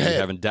gets in your head.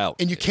 You're having doubt,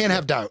 and you can't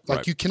have doubt.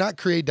 Like you cannot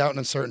create doubt and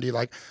uncertainty.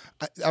 Like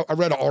I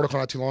read an article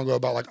not too long ago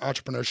about like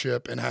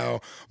entrepreneurship and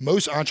how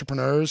most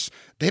entrepreneurs,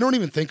 they don't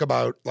even think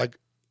about like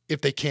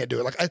if they can't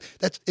do it. Like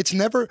it's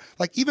never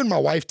like, even my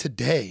wife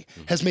today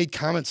has made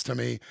comments to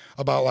me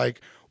about like,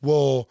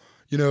 well,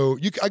 you know,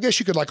 I guess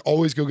you could like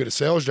always go get a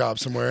sales job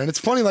somewhere. And it's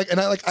funny, like, and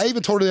I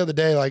even told her the other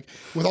day, like,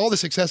 with all the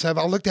success I have,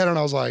 I looked at her and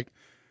I was like,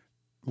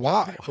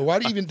 why? Why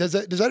do you even, does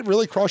that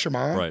really cross your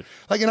mind? Right.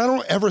 Like, and I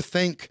don't ever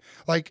think,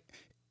 like,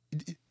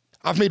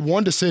 I've made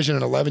one decision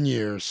in 11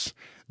 years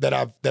that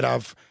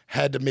I've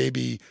had to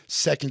maybe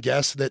second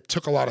guess that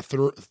took a lot of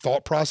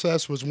thought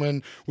process, was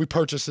when we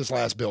purchased this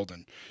last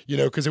building, you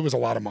know, because it was a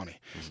lot of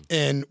money.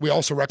 And we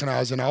also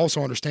recognize, and I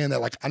also understand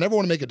that, like, I never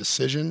want to make a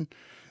decision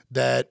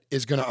that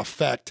is going to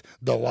affect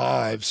the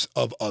lives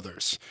of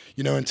others.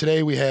 You know, and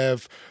today we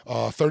have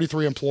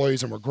 33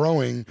 employees and we're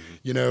growing.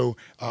 You know,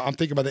 I'm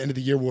thinking by the end of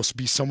the year, we'll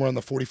be somewhere in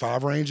the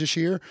 45 range this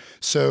year.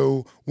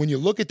 So when you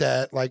look at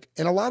that, like,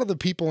 and a lot of the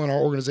people in our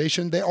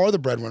organization, they are the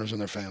breadwinners in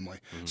their family.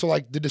 So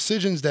like the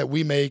decisions that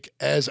we make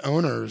as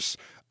owners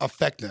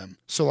affect them.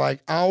 So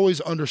like, I always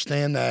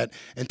understand that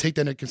and take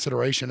that into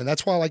consideration. And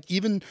that's why, like,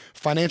 even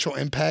financial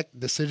impact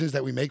decisions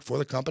that we make for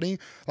the company,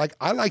 like,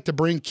 I like to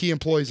bring key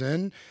employees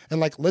in and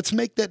like, let's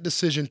make that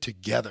decision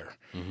together.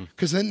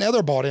 Because then now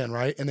they're bought in,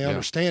 right? And they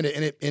understand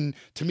it. And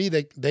to me,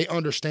 they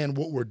understand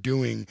what we're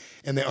doing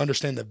and they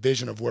understand the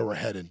vision of where we're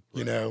headed,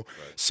 you know? Right.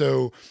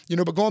 So, you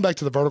know, but going back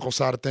to the vertical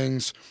side of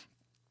things,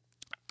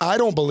 I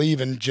don't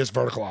believe in just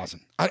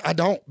verticalizing. I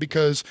don't,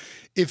 because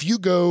if you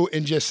go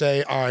and just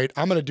say, all right,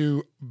 I'm going to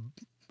do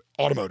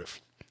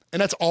automotive, and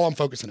that's all I'm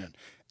focusing in,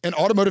 and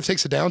automotive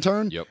takes a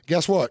downturn,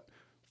 guess what?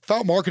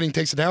 Foul marketing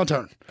takes a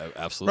downturn.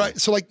 Absolutely. Right.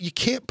 So like, you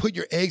can't put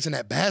your eggs in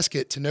that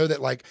basket to know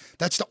that like,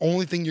 that's the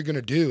only thing you're going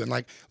to do. And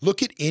like,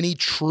 look at any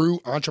true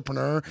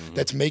entrepreneur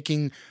that's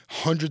making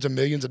hundreds of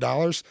millions of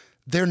dollars.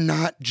 They're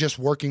not just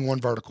working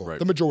one vertical.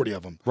 The majority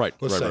of them,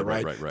 let's say,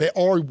 right? They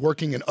are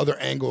working in other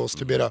angles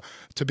to be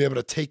able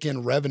to take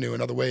in revenue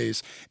in other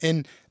ways.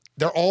 And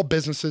they're all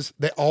businesses.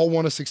 They all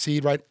want to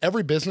succeed, right?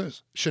 Every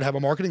business should have a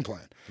marketing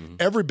plan.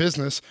 Every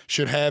business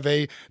should have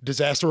a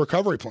disaster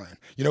recovery plan.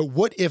 You know,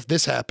 what if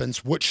this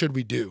happens? What should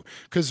we do?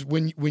 Because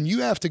when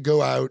you have to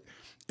go out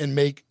and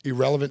make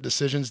irrelevant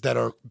decisions that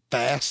are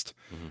fast,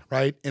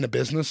 right, in a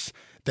business,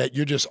 that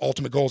your just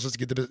ultimate goal is to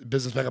get the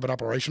business back up and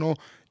operational,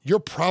 you're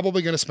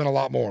probably going to spend a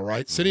lot more,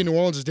 right? City of New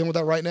Orleans is dealing with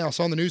that right now. I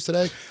saw on the news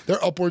today,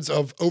 they're upwards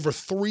of over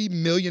 $3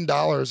 million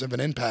of an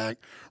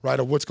impact, right,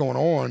 of what's going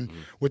on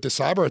with the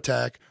cyber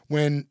attack,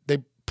 when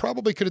they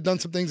probably could have done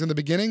some things in the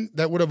beginning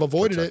that would have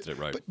avoided it.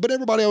 Right. But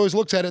everybody always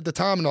looks at it at the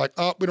time and they're like,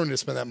 oh, we don't need to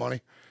spend that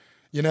money.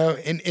 You know,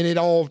 and it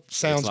all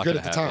sounds good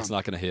at the time. It's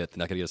not going to hit.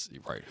 Not going to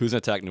get right. Who's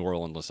going to attack New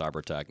Orleans with a cyber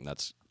attack? And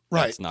that's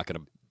not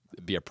going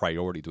to be a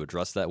priority to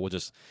address that.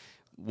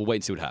 We'll wait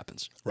and see what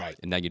happens. Right.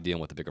 And now you're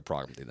dealing with a bigger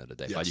problem at the end of the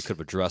day. Yes. But you could have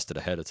addressed it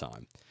ahead of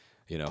time,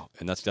 you know,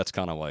 and that's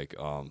kind of like,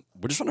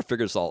 we're just trying to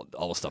figure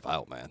all this stuff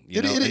out, man.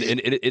 You know,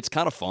 it's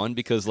kind of fun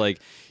because like,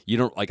 you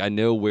don't, like, I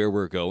know where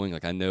we're going.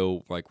 Like, I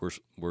know like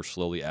we're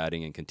slowly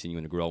adding and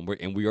continuing to grow,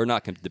 and we are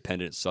not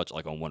dependent such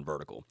like on one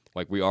vertical.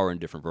 Like, we are in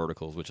different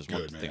verticals, which is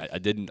one thing. I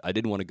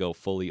didn't want to go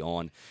fully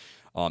on,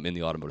 in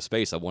the automotive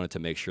space. I wanted to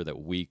make sure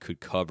that we could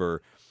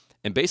cover,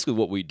 and basically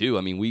what we do,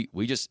 I mean, we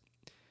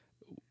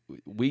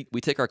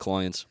take our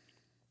clients,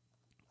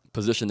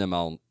 position them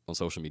on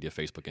social media,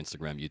 Facebook,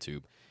 Instagram,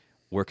 YouTube,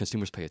 where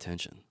consumers pay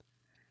attention.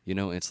 You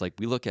know, it's like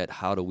we look at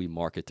how do we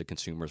market to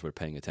consumers who are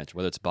paying attention,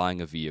 whether it's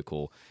buying a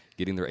vehicle,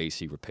 getting their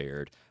AC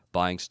repaired,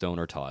 buying stone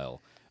or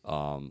tile,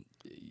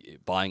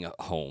 buying a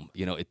home.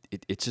 You know,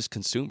 it's just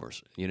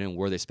consumers, you know,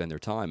 where they spend their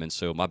time. And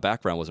so my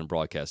background was in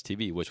broadcast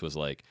TV, which was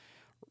like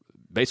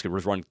basically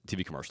was running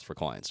TV commercials for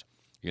clients.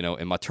 You know,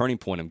 and my turning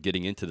point of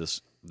getting into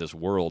this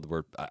world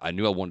where I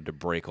knew I wanted to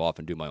break off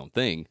and do my own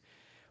thing,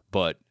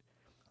 but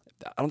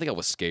I don't think I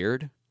was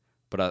scared.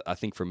 But I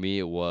think for me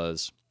it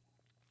was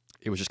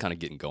just kind of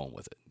getting going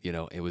with it. You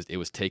know, it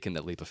was taking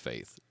that leap of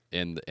faith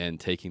and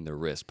taking the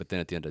risk. But then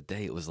at the end of the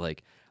day, it was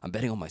like I'm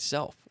betting on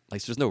myself.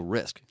 Like, there's no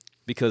risk,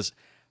 because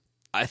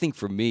I think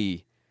for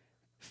me,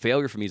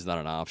 failure for me is not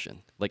an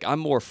option. Like, I'm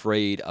more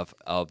afraid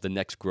of the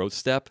next growth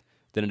step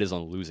than it is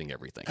on losing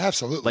everything.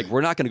 Absolutely. Like,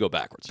 we're not going to go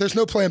backwards. There's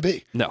no plan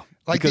B. No.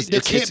 Like, because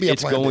there can't be a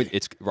plan B.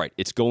 It's right.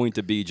 It's going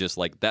to be just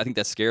like that. I think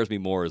that scares me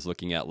more, is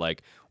looking at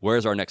like,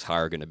 where's our next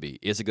hire going to be?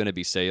 Is it going to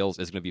be sales?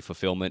 Is it going to be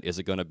fulfillment? Is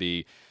it going to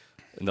be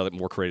another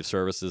more creative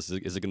services?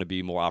 Is it going to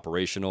be more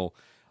operational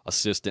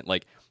assistant?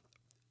 Like,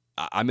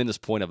 I'm in this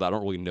point of I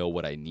don't really know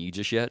what I need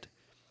just yet.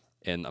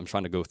 And I'm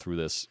trying to go through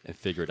this and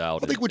figure it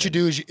out. I think what you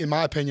do is, in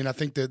my opinion, I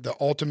think that the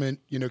ultimate,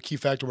 you know, key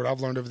factor, what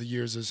I've learned over the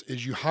years is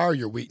you hire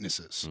your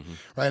weaknesses,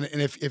 right?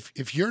 And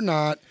if you're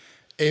not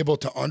able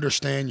to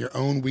understand your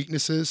own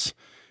weaknesses,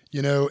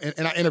 you know,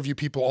 and I interview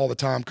people all the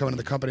time coming to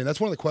the company. And that's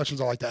one of the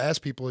questions I like to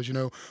ask people is, you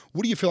know,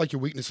 what do you feel like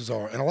your weaknesses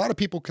are? And a lot of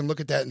people can look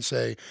at that and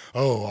say,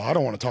 oh, I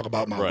don't want to talk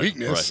about my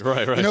weakness.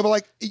 Right. You know, but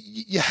like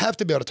you have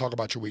to be able to talk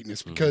about your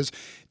weakness because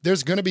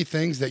there's going to be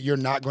things that you're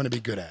not going to be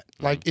good at.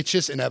 Like it's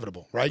just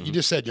inevitable, right? You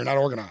just said you're not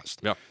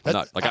organized. Yeah, I'm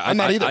not. Like, I'm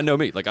not either. I know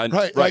me. Like,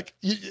 right. Like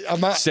I'm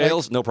not.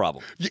 Sales, like, no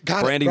problem.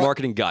 Branding,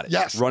 marketing, got it.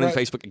 Yes. Running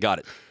Facebook, got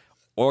it.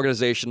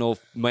 Organizational,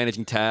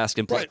 managing tasks,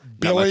 and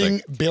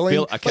billing.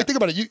 Like think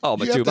about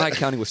it. My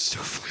accounting was so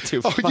fun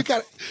too.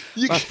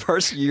 My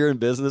first year in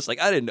business,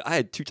 like I didn't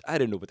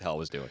know what the hell I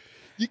was doing.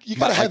 You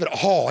got to have it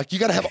all. Like you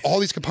got to have all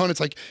these components.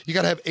 Like you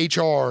got to have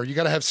HR. You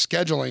got to have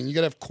scheduling. You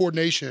got to have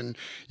coordination.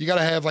 You got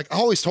to have like I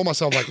always told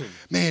myself like,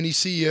 man, these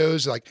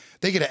CEOs like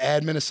they get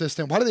an admin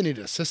assistant. Why do they need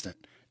an assistant?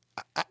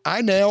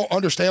 I now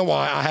understand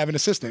why I have an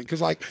assistant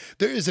because like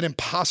there is an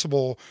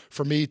impossible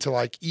for me to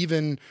like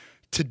even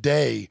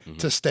today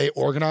to stay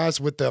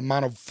organized with the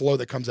amount of flow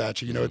that comes at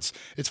you. You know,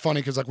 it's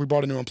funny because like we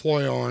brought a new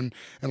employee on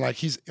and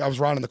like I was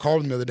riding in the car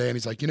with him the other day and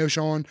he's like, you know,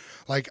 Shawn,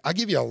 like I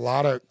give you a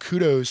lot of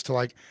kudos to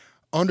like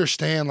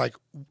understand like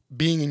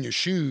being in your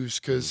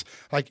shoes because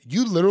like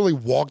you literally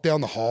walk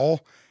down the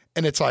hall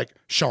and it's like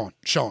Shawn,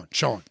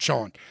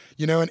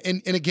 you know,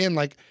 and again,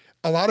 like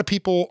a lot of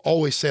people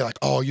always say like,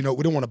 oh, you know,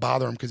 we don't want to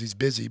bother him because he's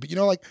busy. But you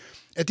know, like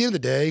at the end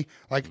of the day,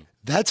 like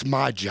that's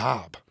my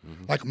job.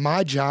 Like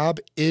my job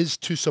is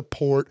to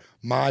support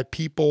my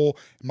people,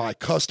 my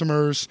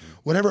customers,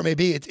 whatever it may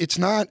be. It's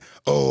not,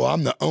 oh,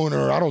 I'm the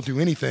owner. I don't do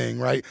anything,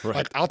 right?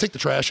 Like I'll take the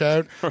trash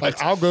out. Like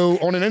I'll go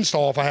on an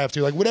install if I have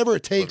to. Like whatever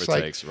it takes.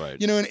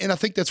 You know, and I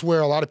think that's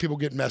where a lot of people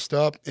get messed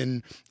up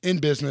in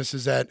business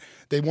is that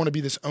they want to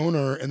be this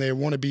owner and they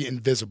want to be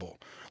invisible.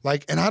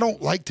 Like, and I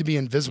don't like to be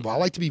invisible. I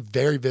like to be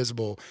very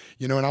visible,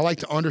 you know, and I like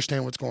to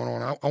understand what's going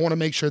on. I want to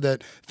make sure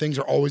that things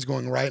are always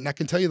going right. And I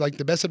can tell you, like,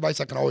 the best advice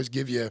I can always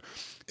give you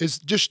is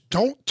just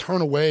don't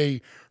turn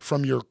away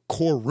from your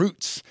core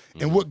roots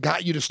and what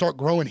got you to start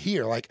growing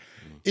here. Like,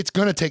 it's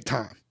going to take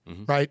time,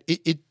 right?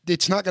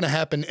 It's not going to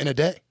happen in a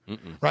day,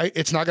 right?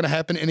 It's not going to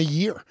happen in a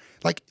year.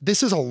 Like,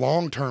 this is a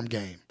long-term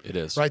game. It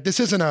is. Right? This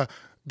isn't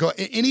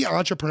any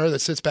entrepreneur that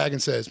sits back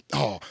and says,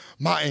 oh,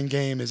 my end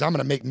game is I'm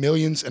going to make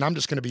millions and I'm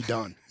just going to be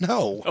done.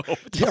 No.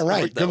 Yeah,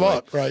 right. Good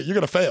luck. Right. You're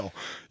going to fail.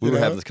 Drew and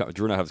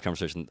I have this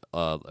conversation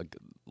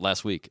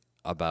last week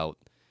about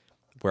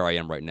where I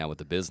am right now with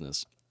the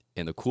business.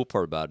 And the cool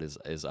part about it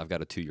is I've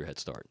got a 2-year head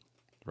start.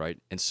 Right.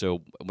 And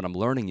so what I'm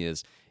learning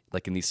is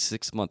like in these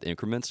 6-month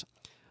increments,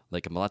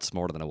 like I'm a lot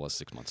smarter than I was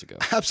 6 months ago.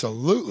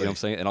 Absolutely. You know what I'm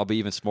saying? And I'll be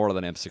even smarter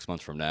than I am 6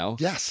 months from now.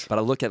 Yes. But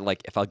I look at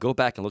like, if I go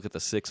back and look at the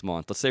 6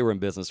 month, let's say we're in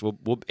business,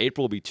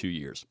 April will be 2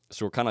 years.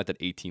 So we're kind of like that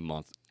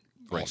 18-month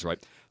range,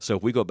 right? So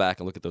if we go back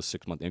and look at those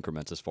 6-month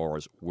increments as far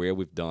as where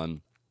we've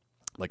done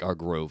like our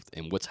growth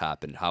and what's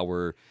happened, how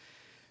we're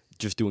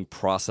just doing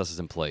processes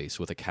in place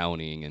with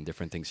accounting and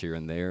different things here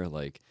and there,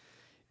 like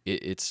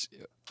it's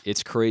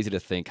crazy to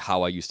think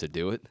how I used to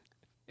do it.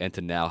 And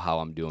to now how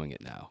I'm doing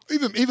it now.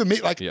 Even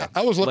me, like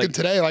I was looking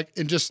today, like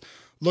and just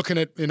looking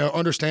at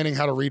understanding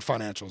how to read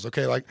financials.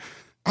 Okay, like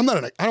I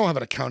don't have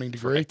an accounting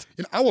degree. Right.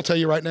 And I will tell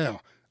you right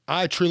now,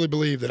 I truly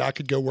believe that I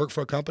could go work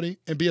for a company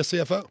and be a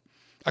CFO.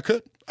 I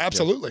could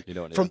absolutely.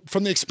 Yeah,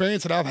 from the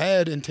experience that I've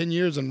had in 10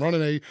 years and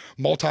running a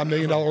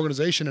multi-million-dollar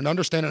organization and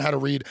understanding how to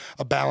read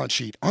a balance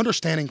sheet,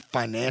 understanding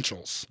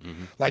financials.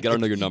 Like you got to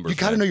know your numbers. You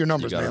got to know your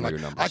numbers, man. Like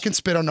I can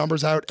spit our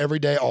numbers out every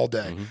day, all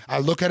day. I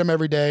look at them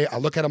every day. I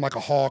look at them like a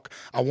hawk.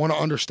 I want to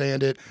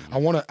understand it. I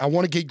want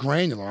to get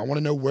granular. I want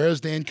to know where's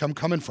the income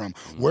coming from,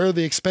 where are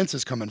the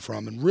expenses coming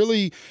from, and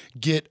really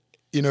get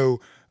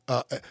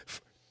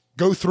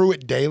go through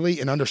it daily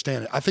and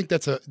understand it. I think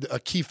that's a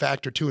key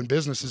factor too in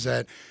business is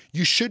that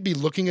you should be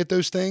looking at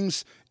those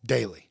things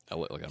daily.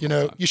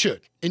 You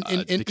should. And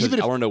because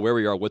even I want to know where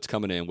we are, what's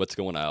coming in, what's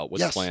going out,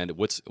 what's planned,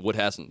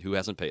 who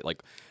hasn't paid,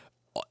 like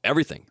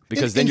everything.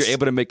 Because then you're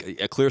able to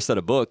make a clear set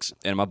of books.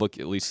 And my book,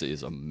 at least,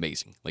 is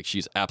amazing. Like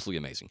she's absolutely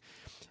amazing.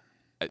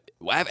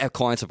 I have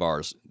clients of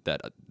ours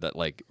that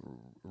like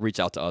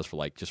reach out to us for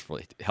like just for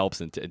helps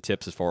and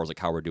tips as far as like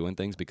how we're doing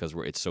things because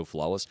it's so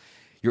flawless.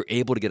 You're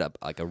able to get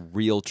a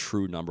real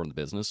true number in the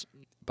business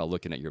by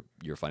looking at your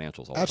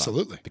financials all the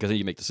Absolutely. time. Because then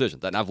you make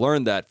decisions. And I've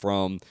learned that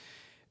from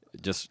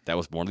that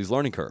was one of these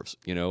learning curves.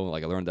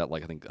 Like I learned that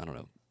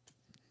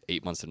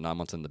 8 months to 9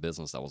 months in the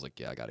business. I was like,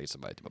 yeah, I got to get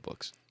somebody to do my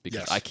books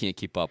because I can't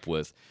keep up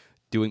with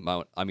doing my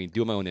own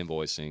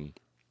invoicing,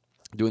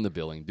 doing the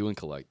billing, doing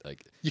collect.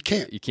 Like you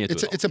can't do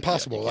it. It's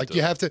impossible.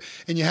 You have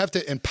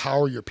to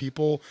empower your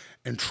people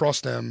and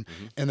trust them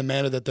in the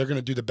manner that they're going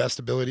to do the best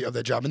ability of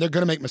their job, and they're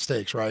going to make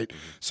mistakes, right?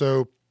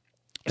 So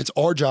it's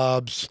our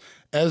jobs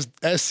as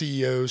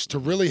CEOs to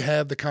really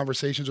have the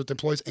conversations with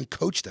employees and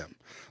coach them.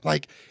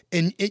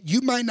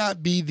 You might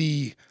not be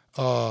the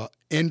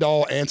end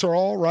all answer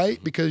all,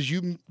 right? Because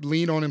you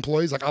lean on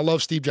employees. Like I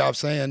love Steve Jobs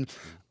saying,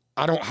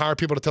 I don't hire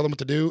people to tell them what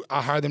to do.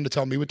 I hire them to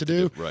tell me what to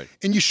do. Right.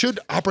 And you should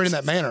operate in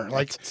that manner.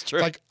 Like, it's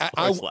true. Like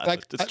It's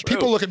true.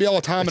 people look at me all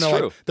the time, It's and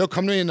true. they'll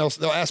come to me and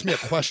they'll ask me a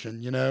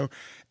question,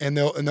 and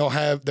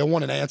they'll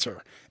want an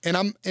answer.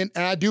 And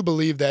I do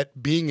believe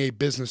that being a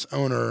business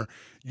owner,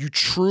 you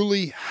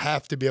truly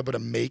have to be able to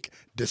make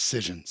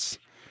decisions.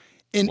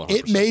 And 100%.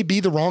 it may be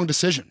the wrong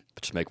decision.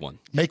 But just make one.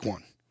 Make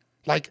one.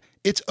 Like,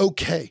 it's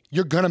okay.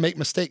 You're going to make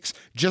mistakes.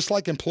 Just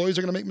like employees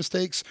are going to make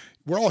mistakes.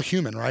 We're all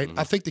human, right?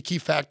 I think the key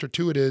factor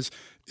to it is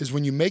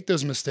when you make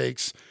those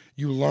mistakes,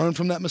 you learn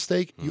from that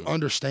mistake, you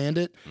understand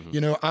it.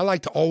 I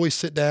like to always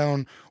sit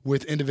down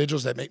with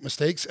individuals that make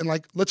mistakes and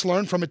like, let's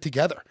learn from it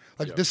together.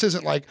 Like, this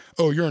isn't like,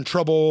 oh, you're in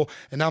trouble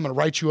and now I'm going to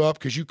write you up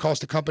because you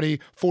cost the company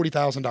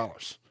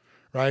 $40,000.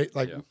 Right?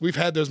 Like, we've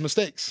had those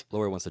mistakes.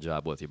 Lori wants a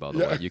job with you, by the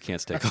way. You can't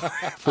take Lori.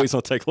 Please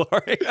don't take Lori.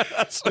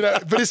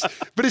 But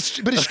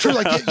it's true.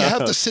 Like, you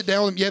have to sit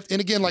down and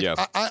again, like,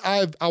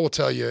 I will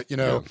tell you,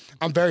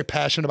 I'm very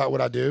passionate about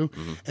what I do.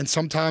 And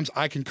sometimes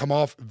I can come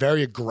off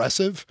very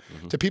aggressive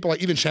to people.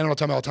 Like, even Shannon will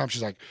tell me all the time,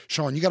 she's like,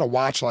 Shawn, you got to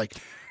watch, like,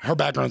 her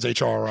background's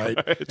HR, right?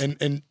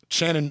 And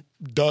Shannon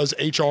does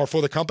HR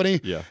for the company.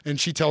 Yeah. And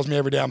she tells me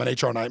every day I'm an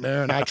HR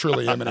nightmare, and I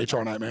truly am an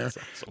HR nightmare.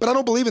 But I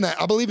don't believe in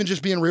that. I believe in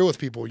just being real with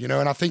people, and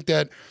I think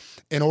that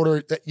in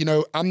order that,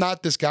 I'm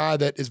not this guy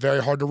that is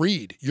very hard to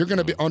read. You're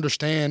going to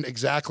understand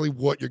exactly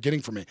what you're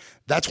getting from me.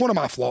 That's one of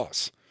my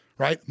flaws,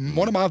 right?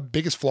 One of my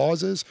biggest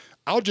flaws is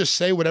I'll just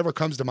say whatever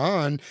comes to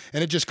mind,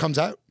 and it just comes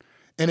out.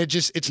 And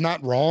it's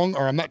not wrong,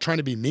 or I'm not trying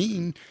to be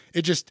mean.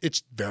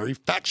 It's very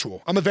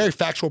factual. I'm a very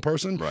factual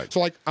person. Right. So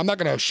like, I'm not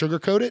going to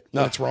sugarcoat it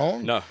when it's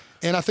wrong. No.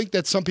 And I think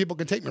that some people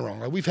can take me wrong.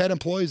 Like, we've had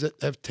employees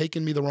that have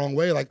taken me the wrong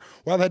way. Like,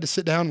 I've had to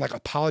sit down and like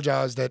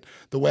apologize that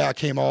the way I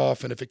came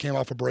off, and if it came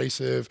off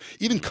abrasive,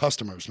 even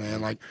customers,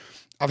 man, like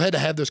I've had to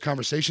have those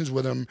conversations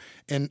with them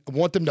and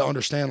want them to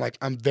understand, like,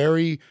 I'm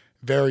very,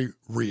 very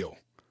real.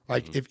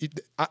 Like, if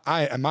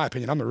I, in my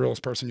opinion, I'm the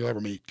realest person you'll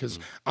ever meet because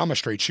I'm a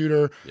straight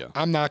shooter. Yeah.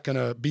 I'm not going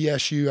to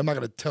BS you. I'm not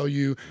going to tell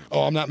you,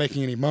 oh, I'm not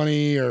making any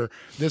money or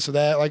this or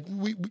that. Like,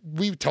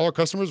 we tell our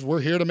customers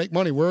we're here to make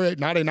money. We're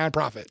not a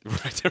nonprofit.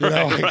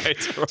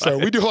 Right. So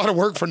we do a lot of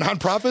work for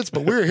nonprofits,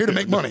 but we're here to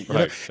make money.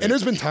 And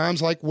there's been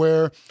times like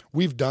where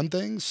we've done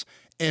things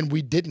and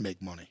we didn't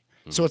make money.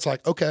 So it's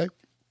like, okay,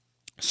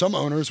 some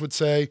owners would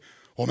say,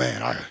 well,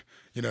 man,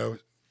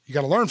 you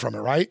got to learn from it,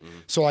 right?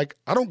 So like,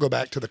 I don't go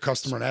back to the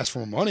customer and ask for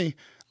more money.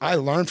 I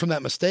learn from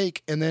that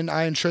mistake, and then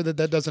I ensure that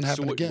doesn't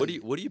happen again.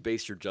 What do you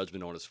base your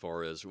judgment on as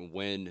far as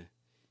when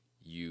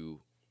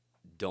you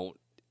don't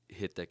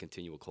hit that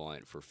continual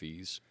client for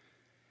fees?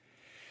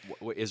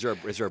 Is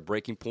there a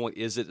breaking point?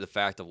 Is it the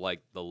fact of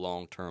like the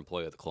long-term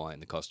play of the client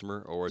and the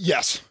customer, or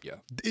yes,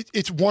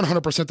 it's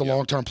 100% the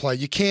long-term play.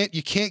 You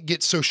can't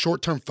get so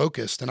short-term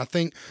focused, and I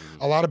think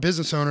a lot of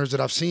business owners that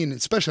I've seen,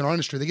 especially in our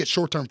industry, they get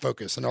short-term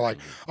focused, and they're like,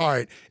 all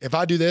right, if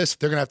I do this,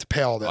 they're gonna have to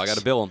pay all this. I got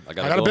to bill them. I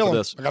got to bill them for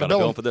this. I got to bill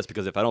them for this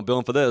because if I don't bill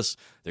them for this,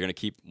 they're gonna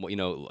keep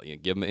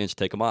give them an inch,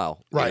 take a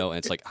mile. Right. And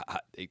it's like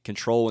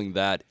controlling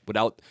that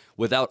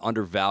without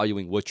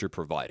undervaluing what you're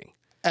providing.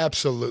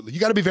 Absolutely. You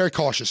got to be very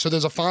cautious. So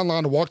there's a fine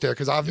line to walk there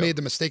because I've made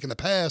the mistake in the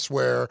past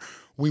where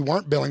we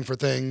weren't billing for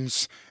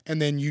things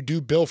and then you do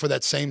bill for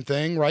that same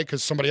thing, right?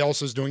 Because somebody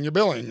else is doing your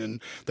billing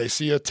and they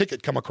see a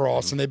ticket come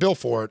across and they bill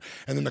for it.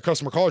 And then the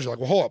customer calls you like,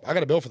 well, hold up, I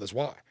got a bill for this.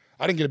 Why?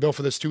 I didn't get a bill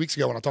for this 2 weeks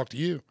ago when I talked to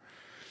you.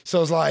 So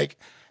it's like,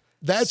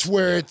 that's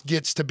where it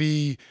gets to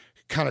be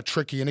kind of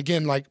tricky. And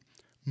again, like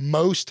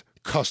most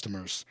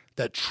customers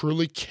that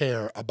truly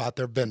care about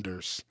their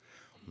vendors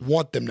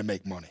want them to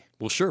make money.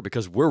 Well, sure,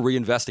 because we're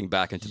reinvesting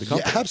back into the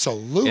company. Yeah,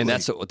 absolutely. And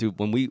that's what, dude,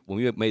 when we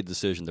made the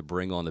decision to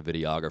bring on the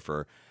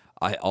videographer,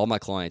 all my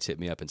clients hit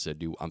me up and said,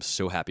 dude, I'm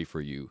so happy for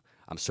you.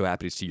 I'm so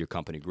happy to see your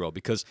company grow.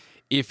 Because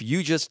if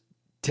you just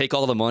take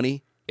all the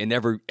money and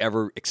never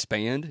ever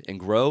expand and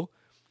grow,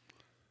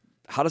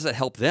 how does that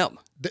help them?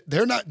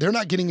 They're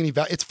not getting any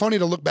value. It's funny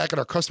to look back at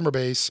our customer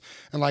base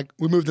and like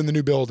we moved in the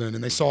new building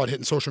and they saw it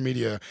hitting social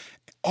media.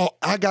 Oh,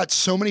 I got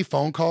so many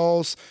phone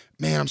calls.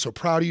 Man, I'm so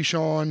proud of you,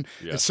 Shawn.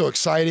 Yeah. It's so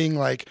exciting.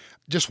 Like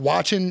just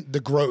watching the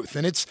growth.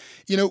 And it's,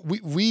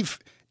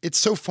 it's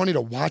so funny to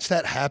watch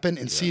that happen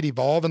and see it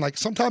evolve. And like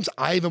sometimes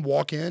I even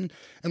walk in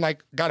and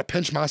like got to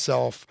pinch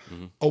myself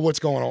of what's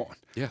going on.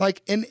 Yeah.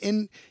 Like,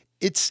 and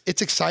it's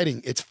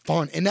exciting. It's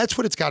fun. And that's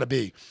what it's got to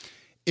be.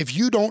 If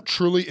you don't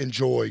truly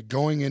enjoy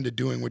going into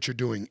doing what you're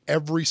doing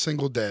every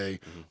single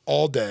day,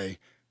 all day,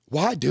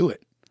 why do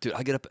it? Dude,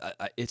 I get up.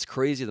 It's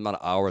crazy the amount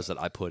of hours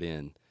that I put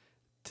in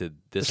to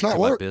this. It's not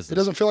work. Business. It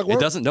doesn't feel like work.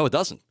 It doesn't. No, it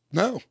doesn't.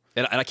 No.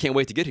 And I can't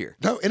wait to get here.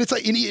 No. And it's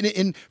like,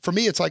 and for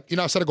me, it's like,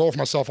 I set a goal for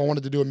myself. I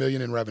wanted to do $1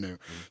 million in revenue.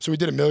 So we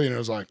did $1 million and it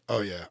was like,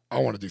 oh yeah, I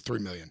want to do 3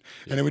 million.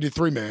 And then we did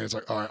 3 million. It's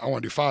like, all right, I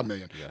want to do 5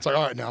 million. It's like,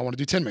 all right, now I want to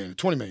do 10 million,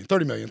 20 million,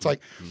 30 million. It's like,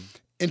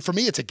 and for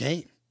me, it's a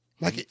game.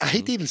 Like, I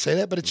hate to even say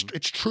that, but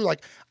it's true.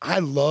 Like, I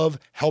love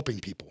helping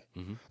people.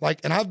 Like,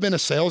 and I've been a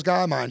sales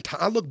guy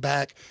I look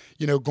back,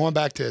 going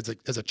back to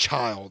as a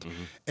child,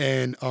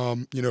 and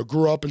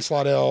grew up in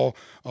Slidell,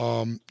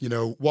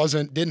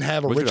 didn't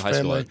have a rich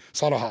family.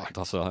 Slidell High.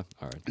 Slidell High.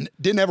 All right.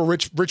 Didn't have a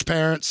rich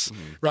parents,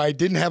 right?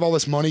 Didn't have all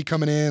this money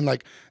coming in.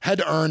 Like, had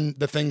to earn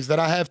the things that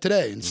I have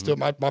today. And still,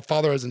 my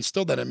father has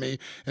instilled that in me.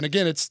 And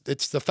again, it's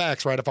the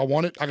facts, right? If I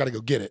want it, I got to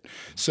go get it.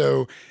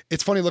 So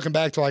it's funny looking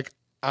back to, like,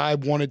 I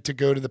wanted to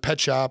go to the pet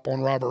shop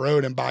on Robert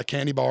Road and buy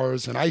candy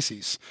bars and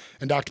ices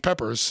and Dr.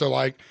 Peppers. So,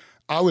 like,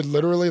 I would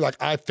literally, like,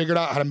 I figured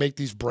out how to make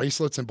these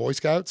bracelets in Boy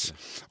Scouts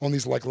on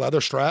these, like,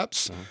 leather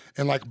straps,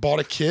 and, like, bought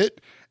a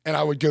kit, and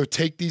I would go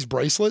take these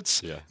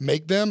bracelets,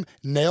 make them,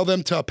 nail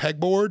them to a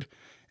pegboard,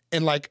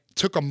 and, like,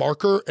 took a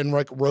marker and,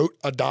 like, wrote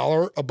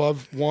 $1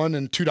 above one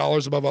and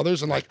 $2 above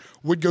others, and, like,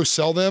 would go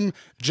sell them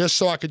just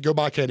so I could go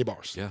buy candy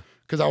bars. Yeah.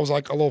 Because I was,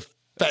 like, a little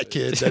fat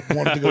kid that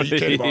wanted to go eat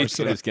candy bars.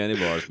 Those candy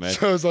bars, man.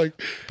 So I was like,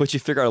 but you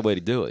figure out a way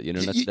to do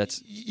it.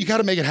 That's you got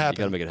to make it happen. You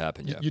got to make it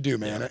happen. Yeah, you do,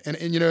 man.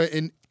 Yeah.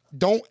 And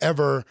don't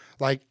ever,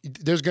 like,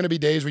 there's going to be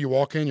days where you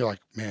walk in, you're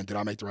like, man, did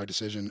I make the right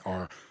decision?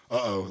 Or,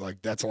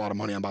 like, that's a lot of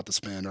money I'm about to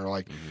spend. Or,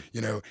 like,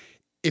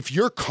 if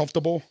you're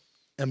comfortable,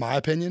 in my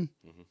opinion,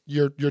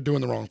 you're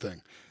doing the wrong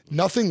thing.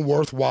 Nothing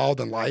worthwhile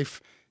in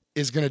life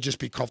is going to just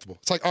be comfortable.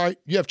 It's like, all right,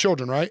 you have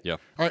children, right? Yeah.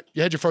 All right,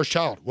 you had your first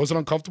child. Was it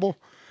uncomfortable?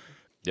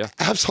 Yeah,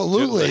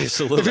 absolutely.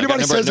 Absolutely. If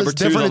anybody says number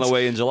it's different, on the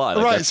way in July,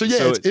 like right? So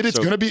yeah, it's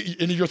going to be.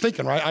 And you're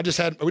thinking, right? We just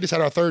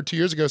had our third 2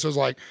 years ago, so it's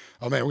like,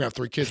 oh man, we're gonna have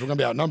 3 kids. We're gonna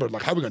be outnumbered.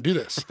 Like, how are we gonna do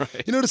this?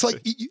 Right. It's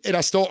like, and I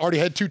still already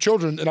had 2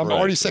 children, and I'm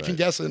already second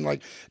guessing.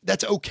 Like,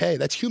 that's okay.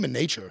 That's human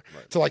nature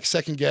to, like,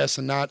 second guess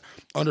and not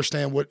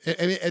understand what.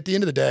 I mean, at the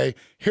end of the day,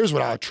 here's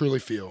what I truly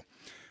feel.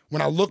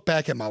 When I look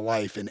back at my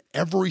life and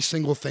every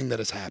single thing that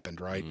has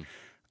happened, right?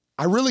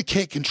 I really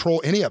can't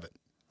control any of it,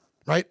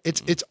 right?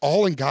 It's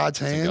all in God's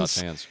hands. In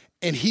God's hands.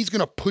 And he's going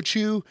to put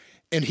you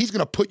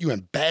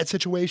in bad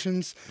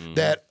situations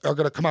that are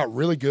going to come out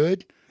really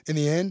good in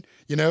the end.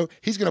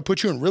 He's going to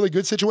put you in really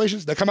good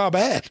situations that come out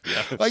bad.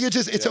 Yes. Like,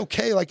 it's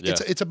okay. Like,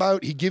 it's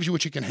about, he gives you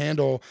what you can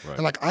handle. Right.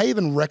 And, like, I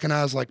even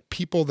recognize, like,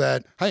 people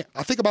that, I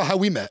think about how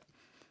we met.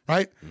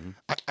 Right?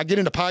 I get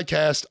into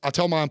podcast. I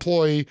tell my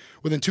employee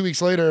within 2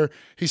 weeks later,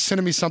 he's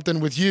sending me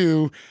something with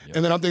you. Yep.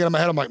 And then I'm thinking in my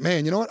head, I'm like,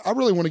 man, you know what? I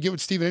really want to get with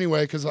Steven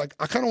anyway. Cause, like,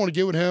 I kind of want to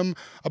get with him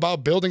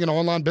about building an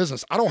online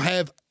business. I don't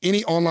have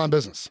any online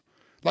business.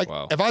 Like,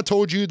 if I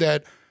told you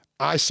that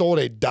I sold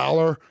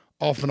 $1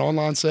 off an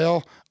online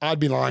sale, I'd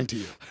be lying to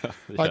you.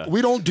 Like,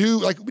 we don't do,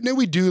 like,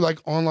 we do, like,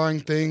 online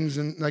things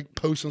and, like,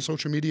 posts on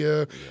social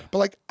media, but,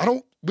 like,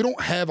 we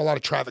don't have a lot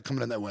of traffic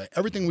coming in that way.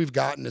 Everything we've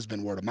gotten has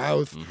been word of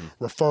mouth,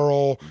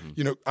 referral,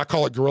 I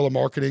call it guerrilla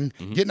marketing,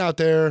 getting out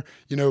there,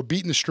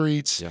 beating the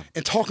streets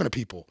and talking to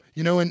people,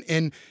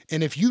 and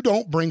if you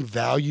don't bring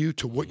value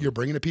to what you're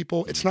bringing to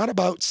people, it's not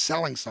about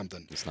selling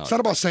something. It's not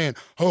about saying,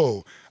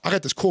 oh, I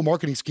got this cool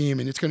marketing scheme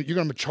and you're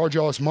going to charge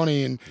you all this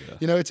money. And,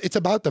 it's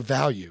about the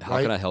value. How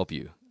can I help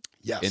you?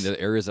 Yes. In the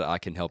areas that I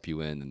can help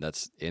you in, and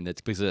it's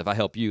because if I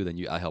help you,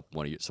 then I help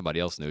somebody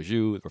else knows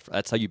you.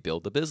 That's how you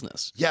build the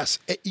business. Yes,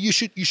 you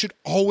should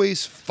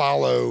always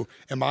follow,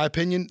 in my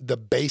opinion, the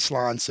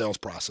baseline sales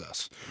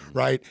process,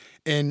 right?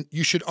 And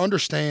you should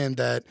understand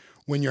that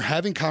when you're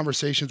having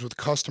conversations with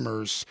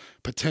customers,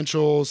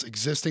 potentials,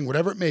 existing,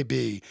 whatever it may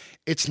be,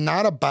 it's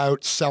not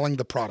about selling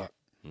the product.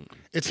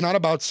 It's not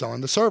about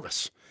selling the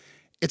service.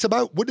 It's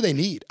about, what do they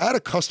need? I had a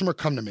customer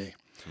come to me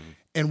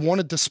and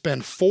wanted to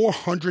spend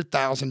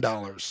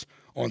 $400,000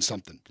 on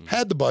something.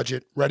 Had the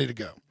budget ready to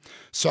go.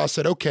 So I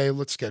said, okay,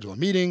 let's schedule a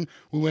meeting.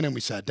 We went in,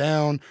 we sat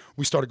down,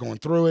 we started going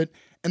through it.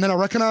 And then I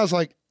recognized,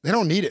 like, they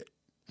don't need it.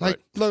 Like,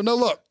 no,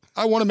 look,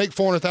 I want to make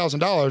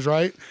 $400,000,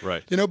 right?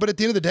 Right. But at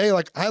the end of the day,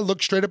 like, I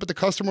looked straight up at the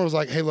customer and was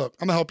like, hey, look,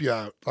 I'm gonna help you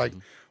out. Like,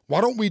 why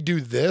don't we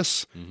do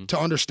this to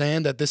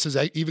understand that this is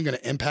even going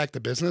to impact the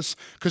business?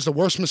 Because the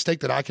worst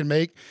mistake that I can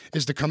make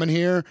is to come in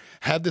here,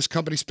 have this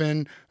company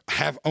spend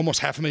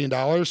almost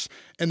 $500,000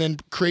 and then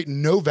create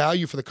no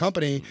value for the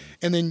company.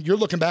 And then you're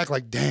looking back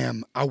like,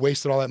 damn, I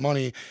wasted all that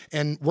money.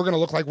 And we're going to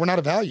look like we're not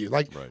of value.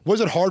 Like,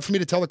 was it hard for me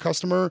to tell the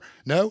customer?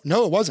 No,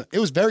 it wasn't. It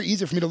was very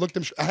easy for me to look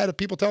them. I had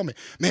people tell me,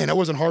 man, that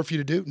wasn't hard for you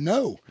to do.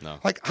 No.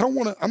 Like,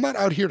 I'm not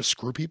out here to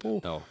screw people.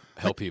 No.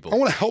 Help people. I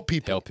want to help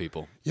people. Help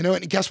people.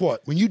 And guess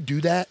what? When you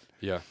do that,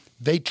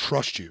 they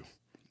trust you.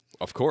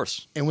 Of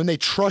course. And when they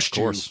trust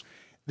you,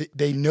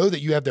 they know that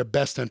you have their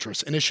best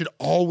interests. And it should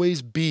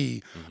always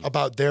be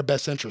about their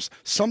best interests.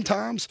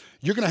 Sometimes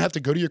you're going to have to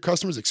go to your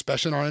customers,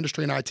 especially in our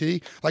industry in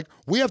IT. Like,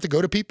 we have to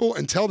go to people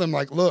and tell them,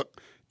 like, look,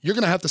 you're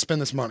going to have to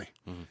spend this money.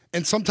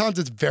 And sometimes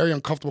it's very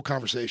uncomfortable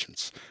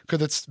conversations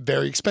because it's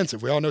very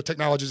expensive. We all know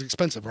technology is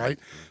expensive, right?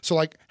 So,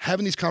 like,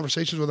 having these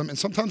conversations with them, and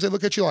sometimes they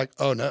look at you like,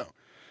 oh, no.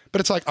 But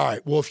it's like, all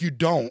right, well, if you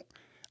don't,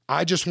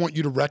 I just want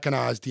you to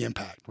recognize the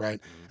impact, right?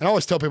 And I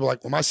always tell people,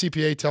 like, when my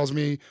CPA tells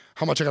me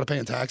how much I got to pay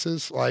in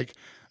taxes, like,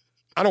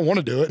 I don't want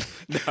to do it,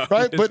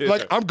 right? But,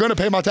 like, I'm going to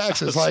pay my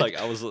taxes.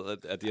 I was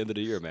at the end of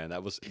the year, man.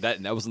 That was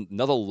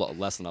another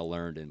lesson I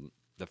learned in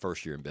the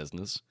first year in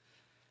business.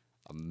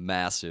 a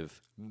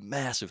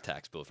massive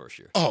tax bill first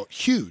year. Oh,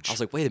 huge. I was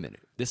like, wait a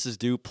minute, this is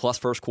due plus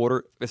first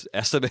quarter. It's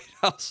estimated.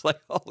 I was like,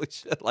 holy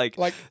shit! Like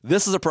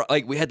this is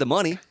like we had the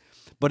money,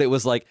 but it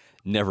was like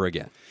never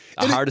again.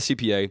 I hired a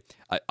CPA.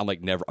 I'm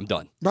like, never. I'm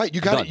done. Right. You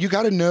got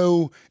to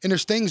know. And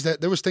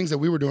there was things that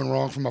we were doing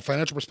wrong from a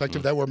financial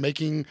perspective that were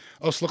making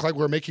us look like we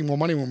were making more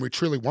money when we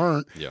truly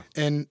weren't. Yeah.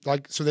 And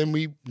so then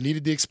we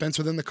needed the expense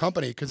within the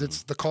company because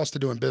it's the cost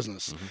of doing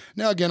business.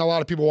 Now, again, a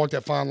lot of people walk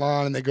that fine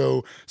line and they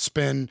go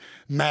spend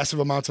massive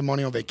amounts of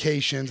money on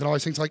vacations and all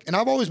these things. And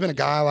I've always been a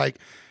guy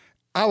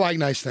I like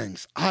nice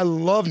things. I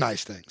love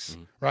nice things.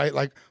 Right.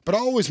 But I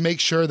always make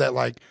sure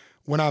that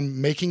when I'm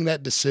making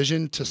that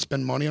decision to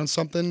spend money on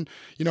something,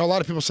 a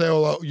lot of people say,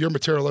 oh, you're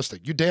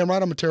materialistic. You damn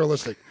right I'm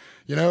materialistic.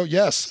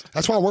 Yes,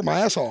 that's why I work my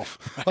ass off.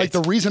 Right.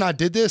 The reason I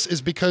did this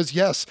is because,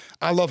 yes,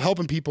 I love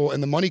helping people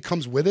and the money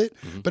comes with it.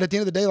 But at the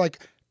end of the day,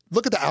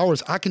 look at the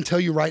hours. I can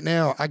tell you right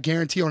now, I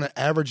guarantee on an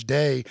average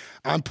day,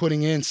 I'm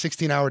putting in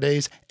 16-hour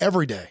days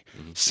every day,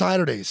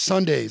 Saturdays,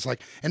 Sundays,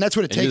 and that's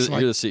what it takes. You're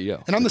the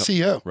CEO, and I'm the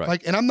CEO.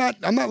 Right. And I'm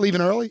not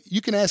leaving early.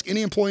 You can ask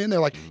any employee in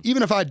there.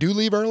 Even if I do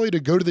leave early to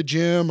go to the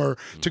gym or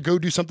to go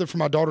do something for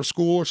my daughter's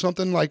school or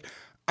something,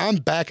 I'm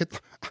back at.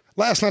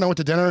 Last night I went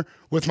to dinner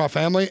with my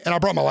family and I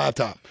brought my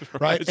laptop,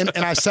 right? And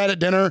I sat at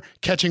dinner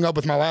catching up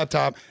with my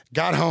laptop.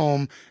 Got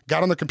home,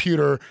 got on the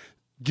computer.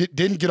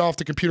 Didn't get off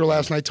the computer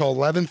last night till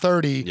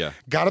 11:30. Yeah.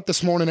 Got up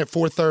this morning at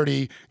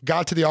 4:30.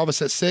 Got to the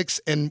office at 6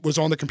 and was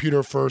on the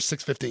computer for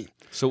 6:15.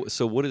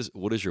 So what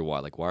is your why?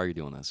 Why are you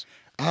doing this?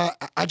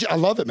 I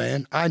love it,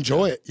 man. I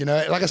enjoy it.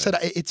 I said,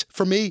 it's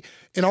for me.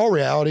 In all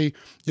reality,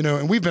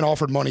 and we've been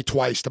offered money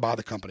twice to buy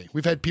the company.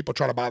 We've had people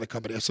try to buy the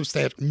company,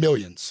 substantial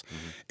millions,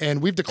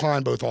 and we've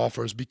declined both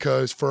offers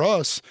because for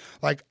us,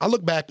 I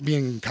look back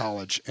being in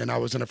college and I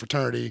was in a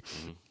fraternity.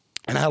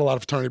 And I had a lot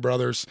of fraternity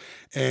brothers,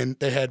 and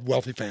they had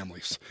wealthy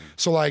families.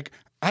 So, I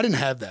didn't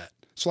have that.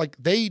 So,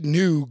 they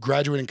knew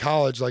graduating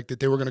college,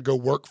 that they were going to go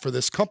work for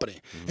this company.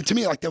 And to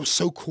me, that was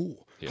so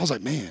cool. Yeah. I was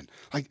like, man,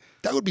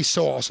 that would be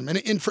so awesome.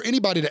 And for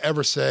anybody to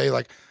ever say,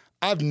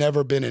 I've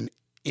never been an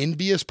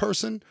envious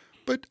person,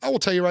 but I will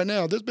tell you right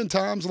now, there's been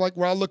times,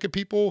 where I look at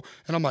people,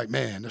 and I'm like,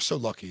 man, they're so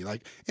lucky.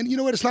 And you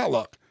know what? It's not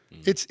luck.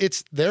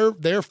 It's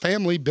their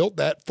family built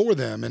that for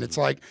them. And it's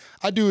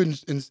I do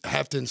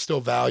have to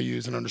instill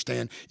values and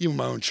understand even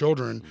my own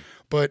children.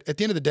 But at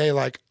the end of the day,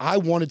 I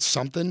wanted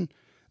something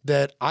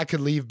that I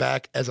could leave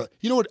back as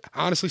what,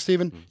 honestly,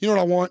 Stephen, you know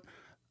what I want?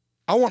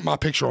 I want my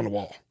picture on the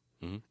wall.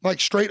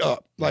 Straight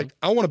up.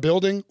 I want a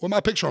building with my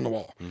picture on the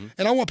wall.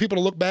 And I want people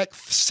to look back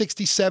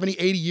 60, 70,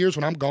 80 years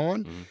when I'm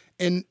gone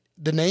and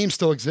the name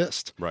still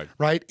exists,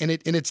 right, and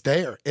it's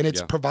there, and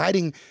it's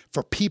providing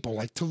for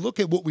people to look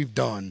at what we've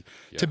done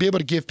to be able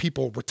to give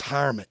people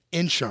retirement,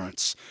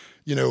 insurance,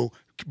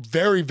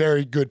 very,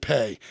 very good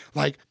pay,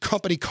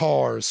 company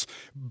cars,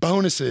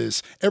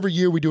 bonuses. Every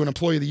year we do an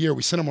employee of the year.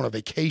 We send them on a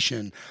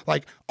vacation,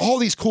 all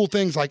these cool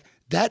things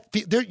that.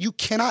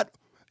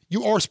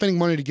 You are spending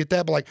money to get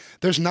that, but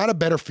there's not a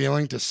better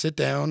feeling to sit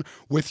down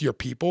with your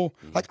people.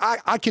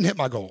 I can hit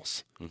my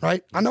goals,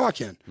 right? I know I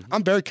can.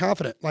 I'm very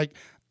confident.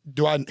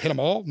 Do I hit them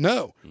all?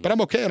 No, but I'm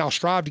okay, and I'll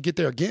strive to get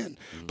there again.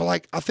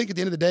 But I think at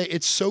the end of the day,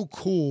 it's so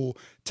cool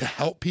to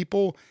help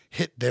people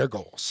hit their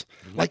goals.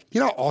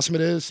 You know how awesome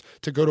it is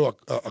to go to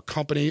a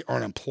company or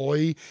an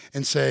employee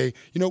and say,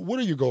 what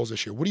are your goals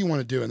this year? What do you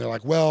want to do? And they're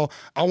like, well,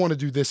 I want to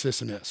do this, this,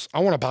 and this. I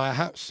want to buy a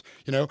house.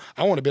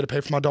 I want to be able to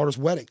pay for my daughter's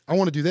wedding. I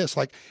want to do this.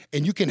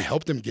 And you can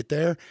help them get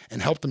there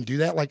and help them do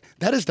that.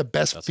 That is the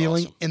best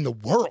feeling awesome. In the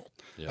world.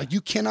 Yeah.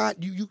 You cannot,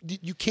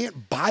 you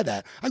can't buy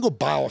that. I can go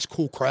buy all this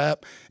cool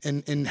crap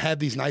and have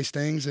these nice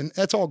things, and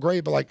that's all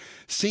great. But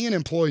seeing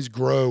employees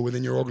grow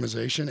within your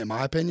organization, in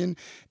my opinion,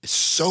 is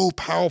so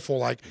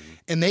powerful.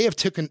 And they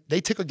took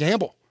a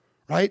gamble,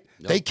 right?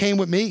 Yep. They came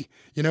with me,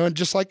 and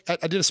just I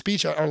did a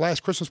speech at our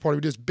last Christmas party.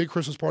 We do this big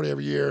Christmas party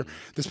every year.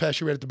 This past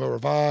year we had it at the Beau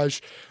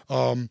Rivage.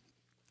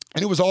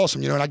 And it was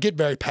awesome, and I get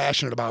very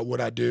passionate about what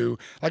I do.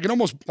 It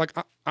almost,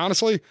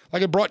 honestly,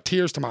 it brought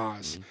tears to my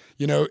eyes,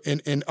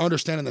 in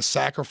understanding the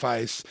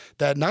sacrifice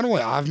that not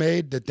only I've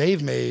made, that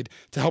they've made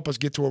to help us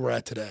get to where we're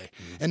at today.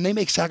 And they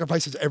make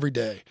sacrifices every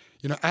day.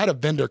 I had a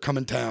vendor come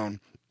in town,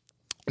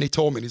 and he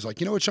told me, he's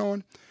like, you know what,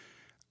 Shawn?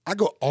 I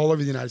go all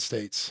over the United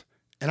States,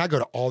 and I go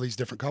to all these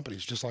different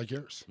companies just like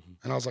yours.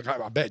 And I was like,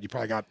 I bet you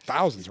probably got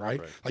thousands, right?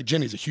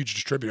 Jenny's a huge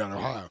distributor out of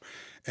Ohio.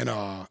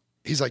 And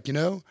he's like,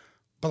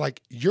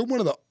 but you're one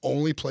of the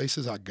only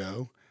places I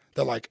go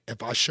that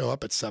if I show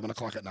up at 7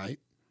 o'clock at night,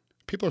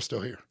 people are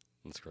still here.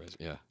 That's crazy.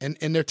 Yeah.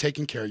 And they're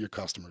taking care of your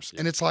customers. Yeah.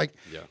 And it's But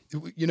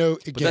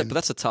again.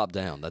 that's a top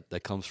down.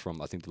 That comes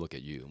from, I think, to look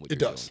at you. And what it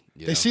does.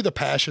 They see the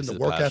passion, the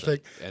work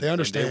ethic. They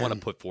understand. And they want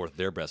to put forth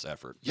their best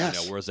effort.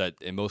 Yes. Whereas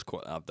in most,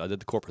 I did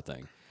the corporate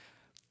thing.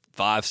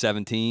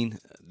 5:17,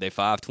 they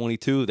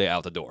 5:22, they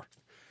out the door.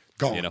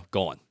 Gone.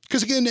 Gone.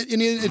 Because again, at the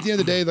end of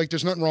the day,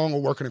 there's nothing wrong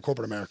with working in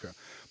corporate America.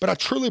 But I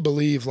truly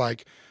believe,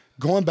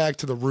 going back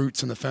to the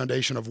roots and the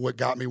foundation of what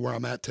got me where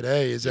I'm at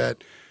today is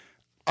that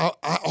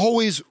I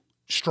always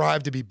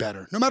strive to be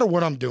better, no matter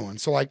what I'm doing.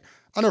 So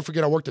I'll never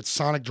forget, I worked at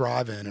Sonic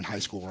Drive-In in high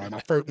school, right?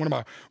 One of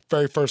my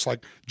very first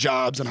like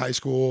jobs in high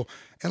school.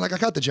 And like I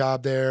got the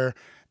job there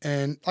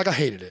and like I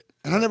hated it.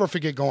 And I'll never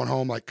forget going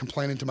home, like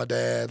complaining to my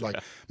dad, like,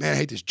 man, I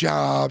hate this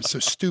job. It's so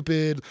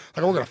stupid.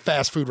 Like I work at a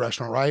fast food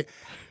restaurant, right?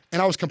 And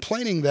I was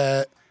complaining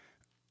that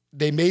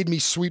they made me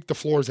sweep the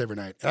floors every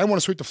night. And I didn't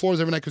want to sweep the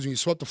floors every night because when you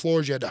swept the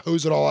floors, you had to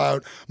hose it all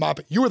out, mop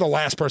it. You were the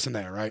last person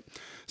there, right?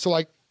 So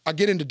like I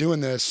get into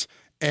doing this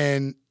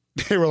and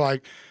they were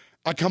like,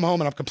 I come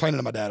home and I'm complaining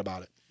to my dad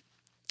about it.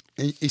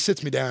 And he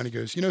sits me down. He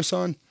goes,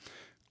 son,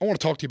 I want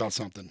to talk to you about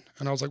something.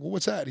 And I was like, well,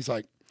 what's that? He's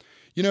like,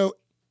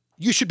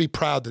 you should be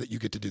proud that you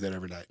get to do that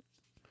every night.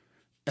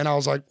 And I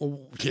was like, well,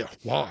 yeah,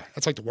 why?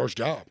 That's like the worst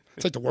job.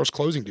 It's like the worst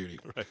closing duty.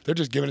 Right. They're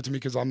just giving it to me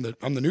because I'm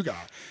the new guy.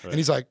 Right. And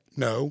he's like,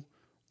 no,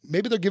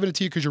 maybe they're giving it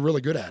to you because you're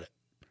really good at it.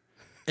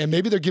 And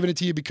maybe they're giving it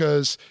to you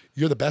because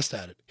you're the best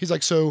at it. He's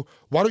like, so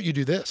why don't you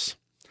do this?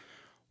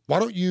 Why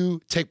don't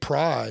you take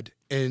pride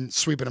in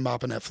sweeping and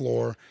mopping that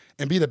floor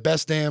and be the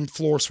best damn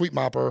floor sweep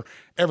mopper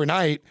every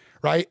night,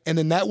 right? And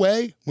then that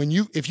way,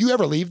 if you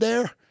ever leave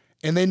there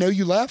and they know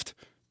you left,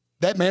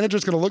 that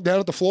manager's going to look down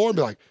at the floor and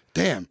be like,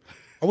 damn,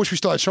 I wish we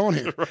still had Shawn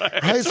here.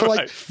 Right? So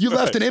like you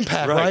left an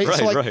impact, right?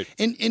 So like,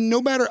 and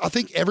no matter, I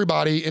think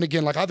everybody, and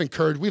again, like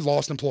we've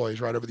lost employees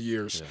right over the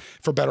years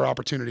for better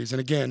opportunities. And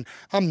again,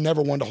 I'm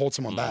never one to hold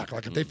someone back.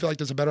 Like if they feel like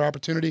there's a better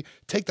opportunity,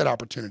 take that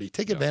opportunity,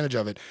 take advantage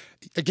of it.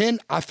 Again,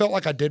 I felt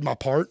like I did my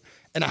part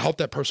and I helped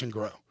that person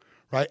grow.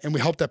 Right. And we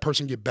help that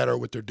person get better at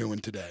what they're doing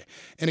today.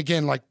 And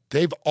again, like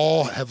they've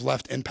all have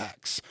left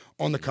impacts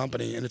on the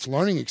company and its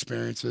learning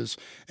experiences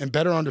and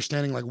better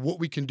understanding like what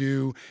we can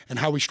do and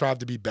how we strive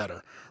to be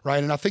better.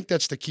 Right. And I think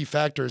that's the key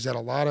factor is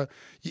that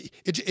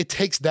it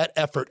takes that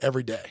effort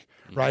every day.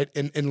 Right.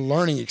 And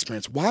learning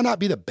experience. Why not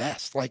be the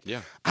best? Like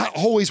I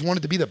always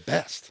wanted to be the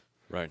best.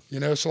 Right.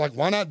 So like,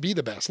 why not be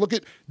the best? Look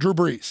at Drew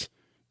Brees.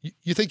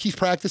 You think he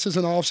practices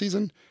in the off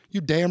season?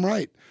 You damn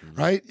right,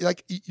 right?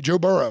 Like Joe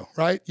Burrow,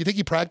 right? You think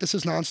he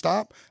practices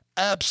nonstop?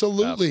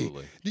 Absolutely.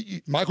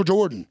 Michael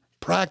Jordan,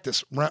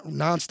 practice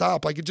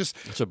nonstop. Like it just.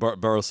 So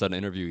Burrow said in an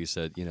interview, he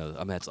said,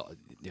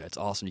 it's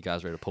awesome you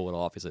guys are ready to pull it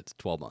off. He said it's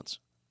 12 months.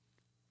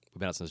 We've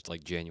been out since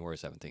like January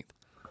 17th.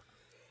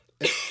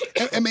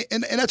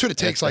 and that's what it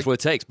takes. That's what it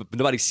takes, but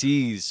nobody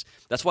sees.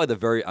 That's why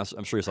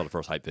I'm sure you saw the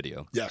first hype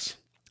video. Yes.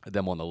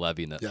 Them on the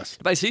levee. Yes.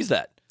 Nobody sees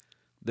that.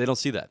 They don't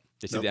see that.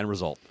 They see the end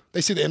result.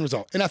 They see the end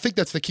result. And I think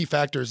that's the key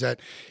factor is that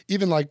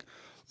even like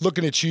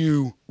looking at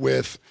you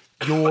with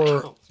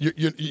your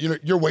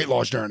weight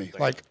loss journey.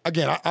 Like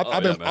again,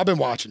 I've been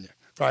watching you.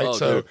 Right. Oh,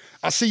 so dude.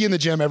 I see you in the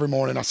gym every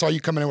morning. I saw you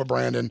coming in with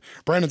Brandon.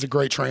 Brandon's a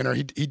great trainer.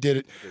 He did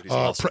it. Dude,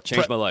 awesome.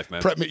 Changed my life,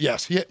 man.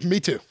 Yes. Me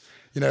too.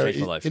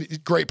 Changed my life. He's a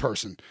great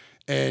person.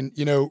 And,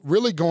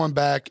 really going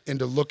back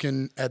into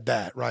looking at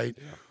that, right?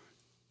 Yeah.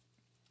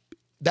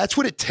 That's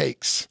what it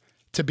takes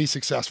to be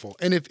successful.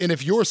 And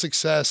if your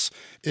success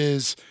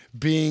is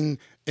being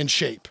in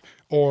shape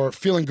or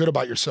feeling good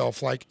about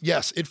yourself, like,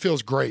 yes, it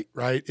feels great,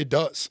 right? It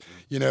does.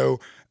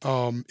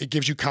 It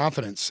gives you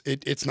confidence.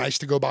 It's nice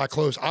to go buy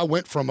clothes. I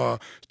went from a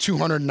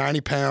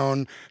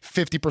 290-pound,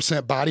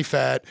 50% body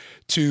fat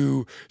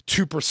to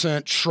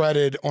 2%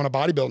 shredded on a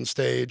bodybuilding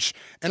stage.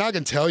 And I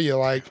can tell you,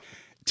 like,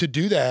 to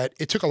do that,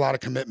 it took a lot of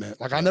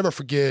commitment. Like, I never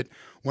forget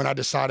when I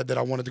decided that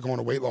I wanted to go on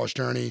a weight loss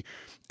journey,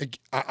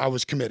 I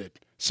was committed.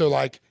 So,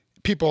 like,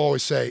 people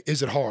always say,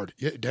 is it hard?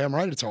 Yeah, damn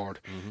right it's hard.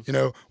 Mm-hmm.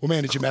 Well,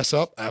 man, did you mess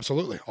up?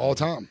 Absolutely. All the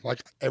time.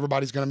 Like,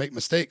 everybody's going to make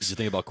mistakes. Did you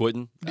think about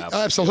quitting?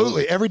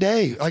 Absolutely. Every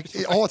day. Like,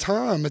 all the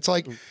time. It's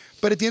like,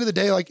 but at the end of the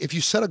day, like, if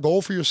you set a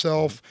goal for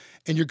yourself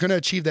and you're going to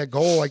achieve that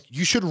goal, like,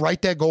 you should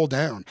write that goal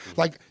down. Mm-hmm.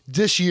 Like,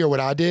 this year,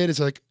 what I did is,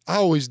 like, I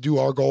always do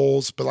our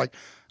goals, but, like,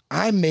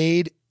 I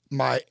made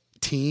my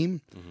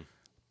team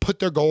put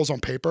their goals on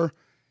paper,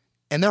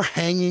 and they're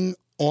hanging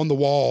on the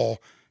wall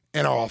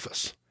in our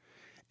office.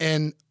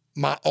 And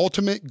my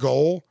ultimate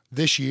goal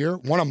this year,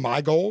 one of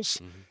my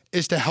goals,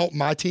 is to help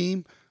my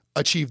team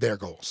achieve their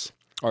goals.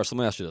 All right, so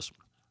let me ask you this.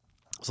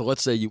 So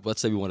let's say we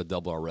want to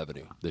double our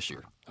revenue this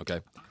year,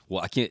 okay?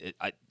 Well,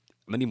 I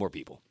need more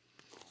people.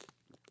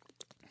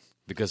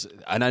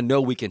 And I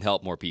know we can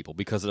help more people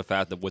because of the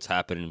fact that what's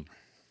happening,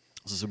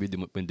 since we've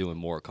been doing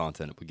more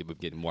content, we're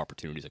getting more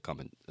opportunities that come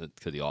in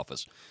to the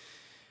office.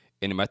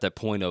 And I'm at that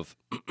point of,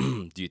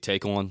 do you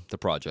take on the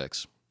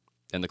projects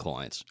and the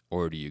clients,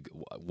 or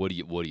what do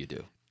you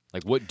do?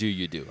 Like, what do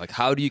you do? Like,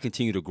 how do you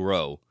continue to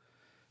grow,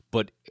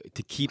 but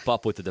to keep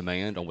up with the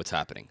demand on what's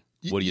happening?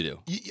 What do you do?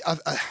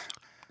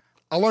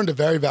 I learned a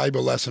very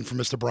valuable lesson from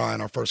Mr.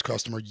 Bryan, our first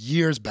customer,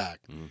 years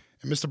back. Mm-hmm.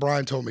 And Mr.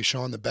 Bryan told me,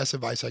 Shawn, the best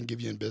advice I can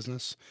give you in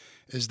business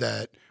is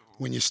that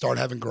when you start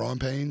having growing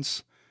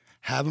pains,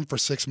 have them for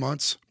 6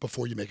 months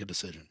before you make a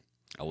decision.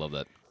 I love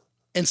that.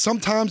 And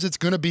sometimes it's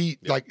going to be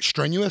like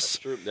strenuous. That's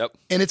true. Yep.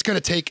 And it's going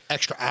to take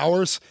extra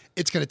hours.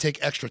 It's going to take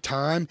extra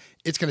time.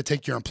 It's going to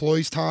take your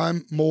employees'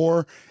 time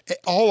more.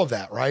 All of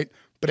that, right?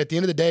 But at the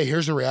end of the day,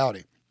 here's the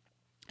reality.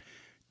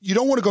 You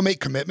don't want to go make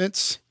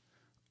commitments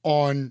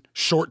on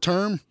short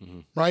term,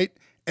 right?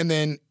 And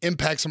then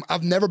impact some.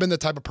 I've never been the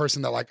type of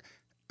person that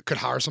could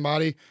hire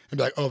somebody and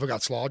be like, oh, if it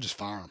got slow, I'll just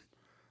fire them.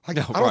 Like,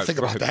 No, I don't think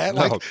about that.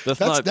 No,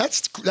 Like,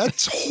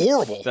 that's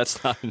horrible.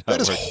 That's not.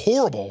 That is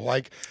horrible.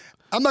 Like,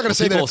 I'm not going to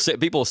say that.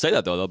 People will say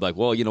that though. They'll be like,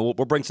 well, we'll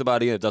bring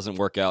somebody in. It doesn't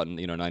work out, and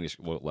 90s,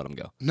 we'll let them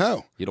go.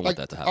 No, you don't want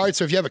that to happen. All right,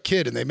 so if you have a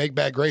kid and they make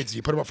bad grades, do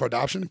you put them up for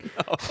adoption?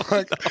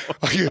 No.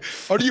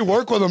 Or do you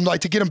work with them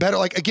like to get them better?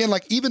 Like again,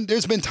 like even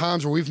there's been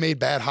times where we've made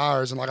bad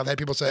hires, and like I've had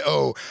people say,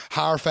 oh,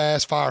 hire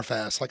fast, fire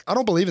fast. Like I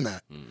don't believe in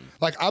that.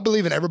 Like I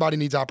believe in everybody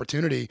needs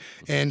opportunity,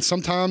 and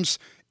sometimes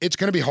it's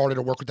going to be harder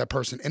to work with that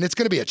person, and it's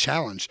going to be a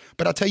challenge.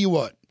 But I'll tell you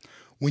what.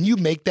 When you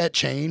make that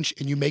change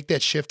and you make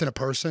that shift in a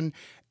person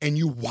and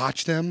you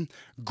watch them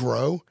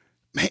grow,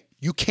 man,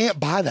 you can't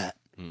buy that.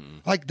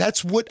 Like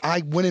that's what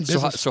I went in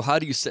business. So how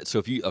do you set? So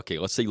if you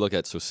let's say you look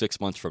at 6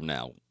 months from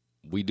now,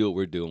 we do what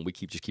we're doing. We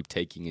keep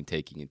taking and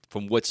taking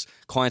from what's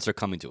clients are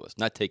coming to us,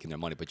 not taking their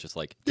money, but just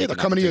like they're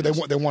coming to you. They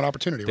want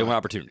opportunity. They want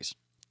opportunities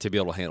to be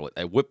able to handle it.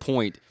 At what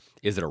point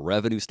is it a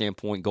revenue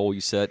standpoint goal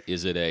you set?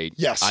 Is it a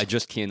yes? I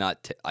just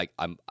cannot.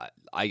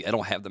 I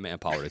don't have the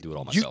manpower to do it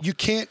all myself. You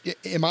can't.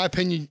 In my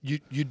opinion,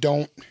 you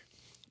don't.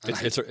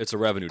 It's a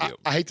revenue deal.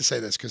 I hate to say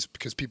this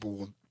because people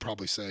will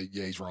probably say,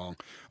 yeah, he's wrong.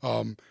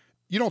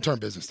 You don't turn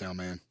business down,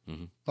 man.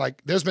 Mm-hmm.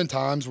 Like there's been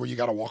times where you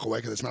got to walk away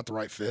because it's not the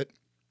right fit.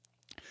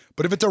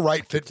 But if it's a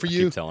right fit for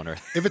you, keep telling her.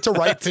 If it's a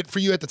right fit for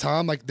you at the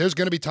time, like there's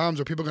going to be times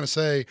where people are going to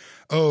say,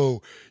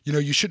 oh,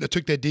 you shouldn't have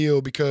took that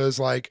deal because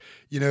like,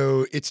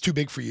 it's too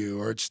big for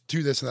you or it's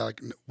too this and that.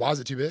 Like, why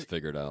is it too big?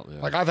 Figure it out. Yeah.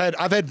 Like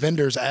I've had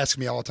vendors ask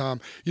me all the time,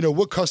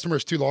 what customer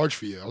is too large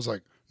for you? I was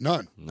like,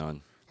 none.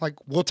 Like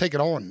we'll take it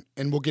on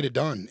and we'll get it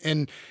done.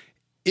 And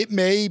it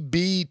may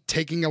be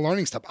taking a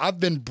learning step. I've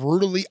been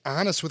brutally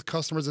honest with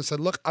customers and said,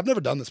 look, I've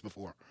never done this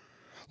before.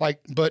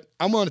 But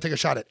I'm willing to take a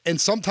shot at it. And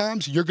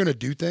sometimes you're going to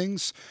do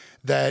things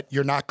that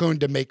you're not going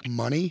to make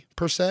money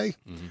per se,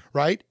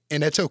 right?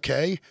 And that's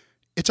okay.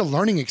 It's a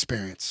learning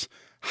experience.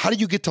 How do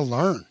you get to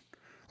learn?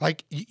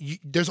 Like,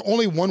 there's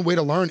only one way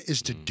to learn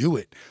is to do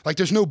it. Like,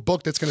 there's no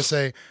book that's going to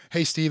say,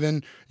 hey,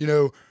 Steven,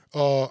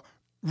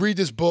 read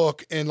this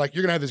book and, like,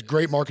 you're going to have this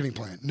great marketing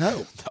plan.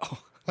 No.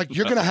 Like,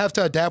 you're going to have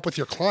to adapt with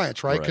your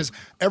clients, right? Because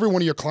every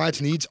one of your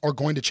clients' needs are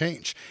going to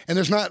change. And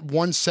there's not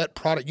one set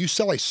product. You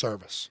sell a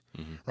service,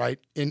 right?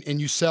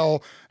 And you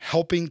sell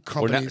helping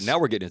companies. Now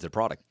we're getting into the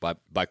product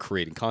by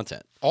creating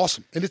content.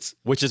 Awesome. And it's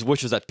which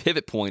is that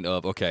pivot point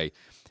of, okay,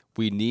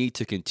 we need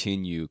to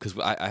continue. Because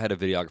I had a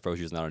videographer who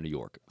was using out of New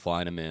York,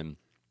 flying him in.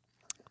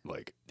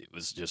 Like, it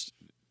was just,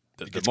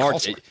 the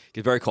market, it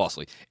gets very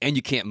costly. And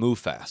you can't move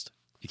fast.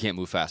 You can't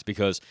move fast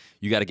because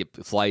you got to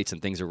get flights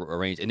and things are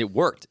arranged. And it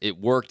worked. It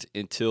worked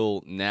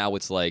until now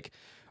it's like,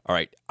 all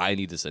right, I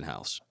need this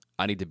in-house.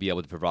 I need to be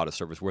able to provide a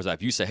service. Whereas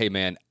if you say, hey,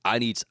 man, I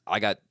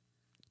got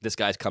this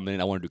guy's coming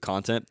in. I want to do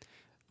content.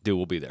 Dude,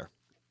 we'll be there.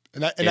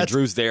 And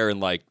Drew's there in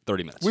like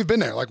 30 minutes. We've been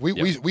there. Like we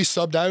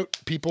subbed out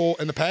people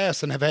in the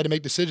past and have had to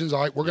make decisions.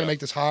 Like we're going to make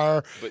this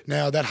hire.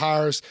 Now that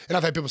hires, and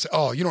I've had people say,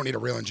 oh, you don't need a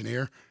real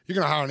engineer. You're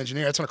going to hire an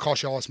engineer. That's going to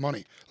cost you all this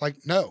money.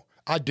 Like, no,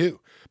 I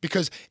do.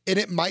 Because, and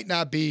it might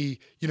not be,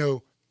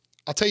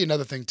 I'll tell you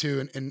another thing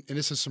too, and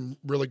this is some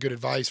really good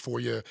advice for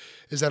you,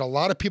 is that a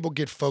lot of people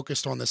get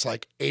focused on this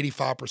like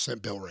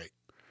 85% bill rate,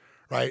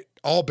 right?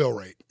 All bill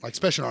rate, like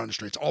especially in our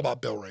industry, it's all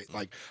about bill rate.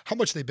 Like how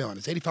much they billing?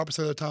 Is 85%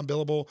 of the time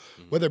billable,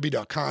 whether it be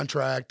to a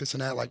contract, this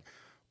and that. Like,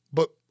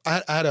 but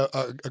I had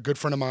a good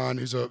friend of mine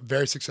who's a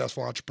very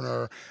successful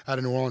entrepreneur out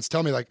of New Orleans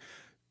tell me like,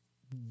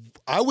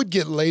 I would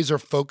get laser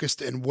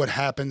focused in what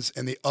happens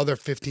in the other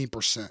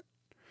 15%.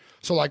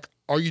 So like,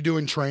 are you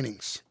doing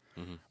trainings?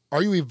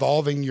 Are you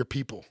evolving your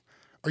people?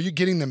 Are you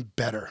getting them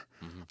better?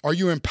 Are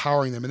you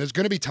empowering them? And there's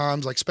going to be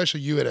times, like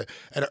especially you at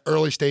an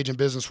early stage in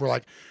business, where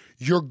like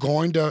you're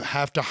going to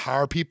have to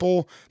hire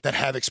people that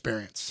have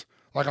experience.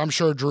 Like I'm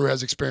sure Drew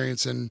has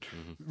experience, and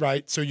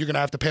right, so you're going to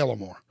have to pay a little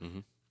more.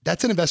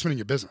 That's an investment in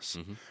your business,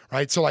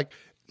 right? So like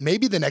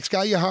maybe the next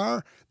guy you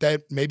hire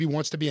that maybe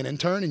wants to be an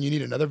intern, and you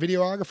need another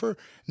videographer.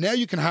 Now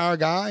you can hire a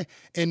guy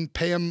and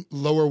pay him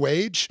lower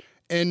wage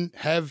and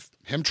have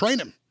him train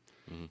him.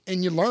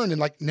 And you learn, and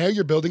like now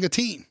you're building a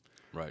team,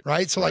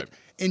 right? So like,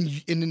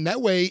 and in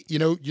that way,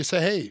 you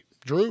say, hey,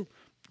 Drew,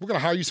 we're going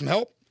to hire you some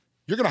help.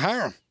 You're going to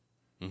hire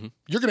him.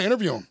 You're going to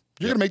interview him.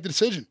 You're going to make the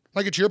decision.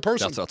 Like it's your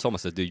person. That's what I told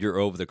myself, dude. You're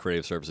over the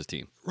creative services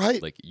team,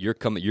 right? Like you're at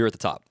the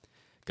top.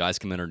 Guys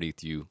come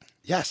underneath you.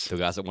 Yes. The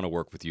guys that want to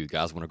work with you,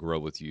 guys want to grow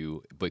with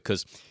you.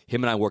 Because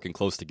him and I working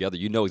close together,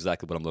 you know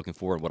exactly what I'm looking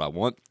for and what I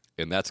want.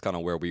 And that's kind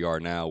of where we are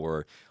now,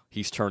 where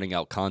he's turning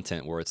out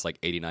content where it's like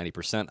 80,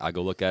 90%. I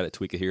go look at it,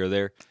 tweak it here or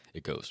there,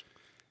 it goes.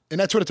 And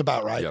that's what it's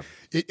about, right? Yeah.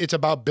 It's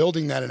about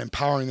building that and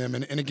empowering them.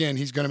 And again,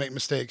 he's going to make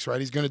mistakes, right?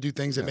 He's going to do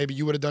things that maybe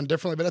you would have done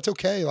differently, but that's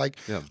okay. Like,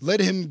 let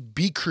him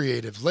be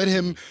creative. Let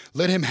him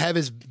have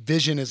his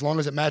vision as long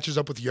as it matches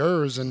up with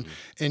yours, and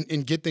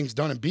get things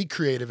done and be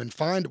creative and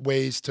find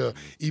ways to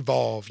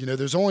evolve.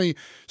 There's only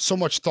so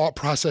much thought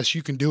process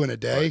you can do in a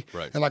day.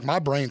 Right. And like my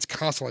brain's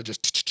constantly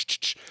just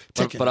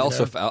ticking. But I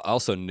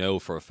also know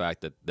for a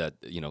fact that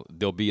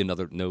there'll be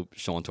another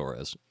Shawn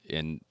Torres,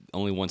 and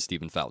only one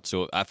Stephen Fout.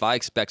 So if I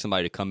expect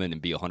somebody to come in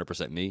and be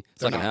 100% me,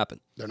 it's not going to happen.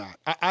 They're not.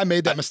 I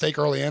made that mistake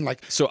early in.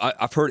 So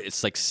I've heard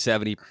it's like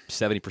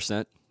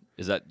 70%.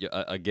 Is that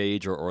a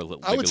gauge or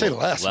I would say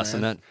less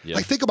than that? Yeah.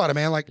 Like, think about it,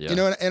 man. Like,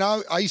 and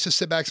I used to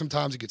sit back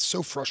sometimes and get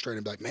so frustrated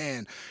and be like,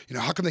 man,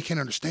 how come they can't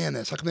understand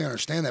this? How come they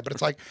understand that? But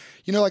it's like,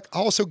 like, I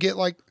also get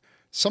like,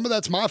 some of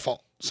that's my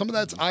fault. Some of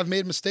that's I've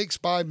made mistakes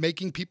by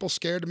making people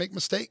scared to make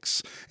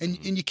mistakes. And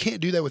you can't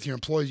do that with your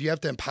employees. You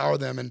have to empower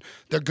them, and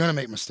they're going to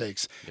make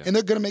mistakes. Yeah. And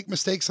they're going to make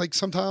mistakes. Like,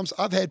 sometimes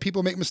I've had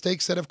people make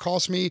mistakes that have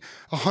cost me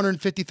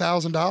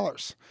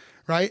 $150,000,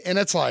 right? And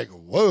it's like,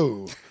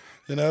 whoa.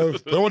 Don't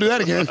want to do that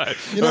again. Right,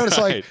 it's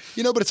like,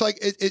 but it's like,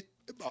 it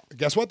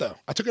guess what though?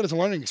 I took it as a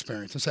learning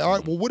experience and say, all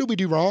right, well, what did we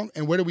do wrong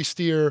and where do we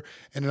steer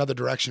in another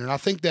direction? And I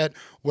think that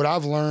what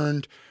I've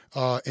learned,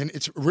 and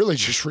it's really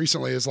just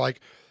recently, is like,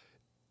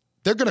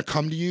 they're going to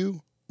come to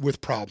you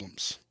with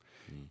problems.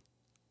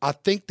 I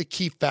think the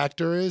key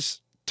factor is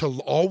to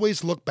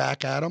always look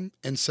back at them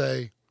and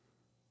say,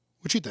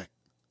 what you think?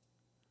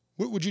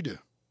 What would you do?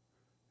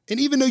 And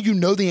even though you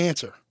know the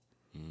answer,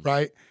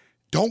 right?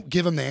 Don't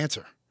give them the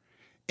answer.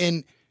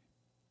 And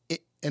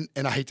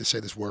I hate to say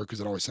this word because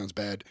it always sounds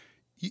bad.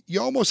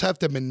 You almost have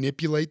to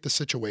manipulate the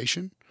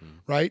situation,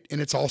 right?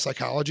 And it's all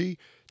psychology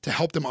to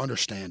help them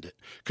understand it.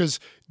 Because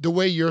the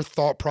way your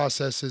thought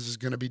process is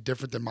going to be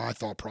different than my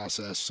thought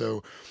process.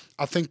 So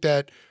I think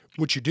that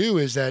what you do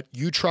is that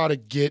you try to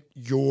get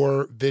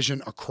your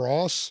vision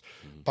across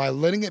by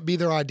letting it be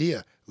their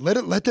idea.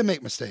 Let them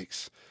make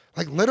mistakes.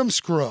 Like, let them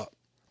screw up.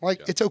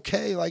 Like, it's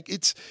okay. Like,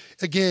 it's,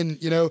 again,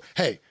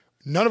 hey,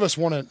 none of us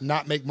want to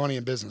not make money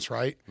in business,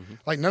 right?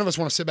 Like, none of us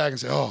want to sit back and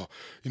say, oh,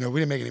 we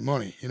didn't make any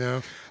money,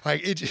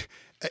 Like,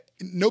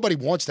 nobody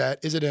wants that.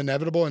 Is it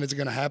inevitable and is it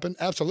going to happen?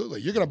 Absolutely.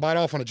 You're going to bite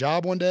off on a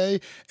job one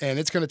day, and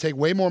it's going to take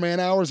way more man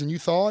hours than you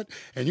thought,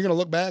 and you're going to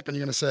look back and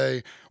you're going to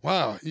say,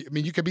 wow. I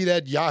mean, you could be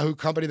that Yahoo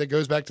company that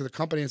goes back to the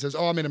company and says,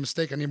 oh, I made a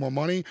mistake, I need more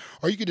money.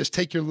 Or you could just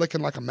take your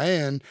licking like a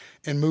man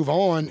and move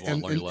on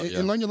and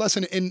learn your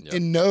lesson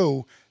and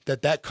know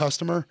that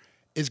customer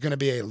is going to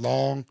be a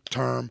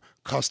long-term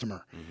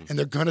customer. And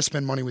they're going to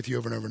spend money with you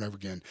over and over and over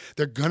again.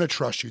 They're going to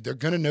trust you. They're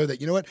going to know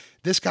that,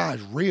 this guy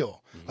is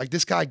real. Like,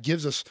 this guy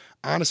gives us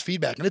honest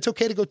feedback. And it's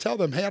okay to go tell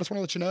them, hey, I just want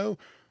to let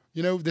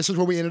you know, this is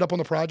where we ended up on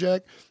the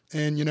project.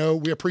 And,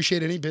 we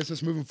appreciate any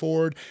business moving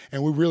forward.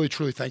 And we really,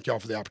 truly thank y'all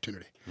for the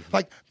opportunity.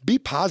 Like, be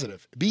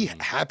positive. Be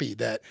happy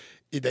that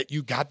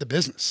you got the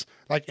business.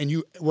 Like, and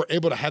you were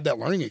able to have that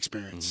learning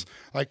experience.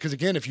 Like, because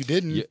again, if you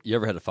didn't. You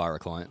ever had to fire a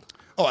client?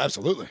 Oh,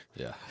 absolutely.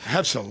 Yeah.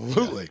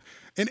 Absolutely. Yeah.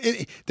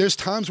 And there's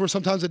times where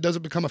sometimes it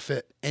doesn't become a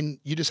fit, and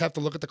you just have to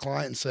look at the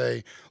client and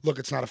say, look,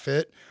 it's not a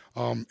fit.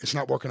 It's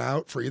not working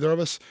out for either of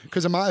us.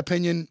 Because in my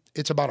opinion,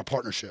 it's about a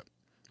partnership,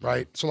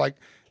 right? So like,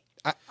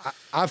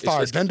 I've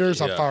fired vendors,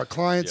 I've fired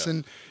clients,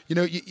 and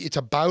it's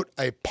about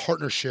a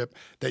partnership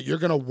that you're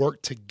going to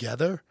work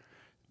together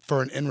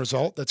for an end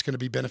result that's going to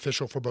be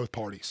beneficial for both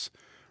parties.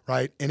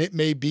 Right. And it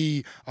may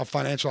be a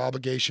financial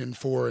obligation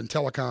for in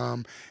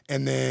telecom.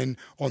 And then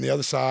on the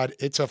other side,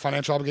 it's a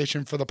financial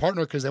obligation for the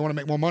partner because they want to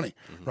make more money.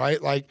 Right.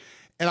 Like,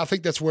 and I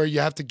think that's where you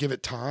have to give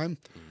it time.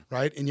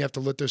 Right. And you have to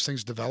let those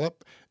things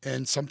develop.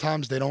 And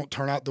sometimes they don't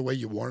turn out the way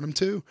you want them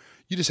to.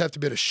 You just have to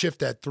be able to shift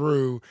that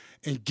through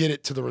and get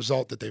it to the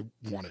result that they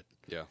wanted.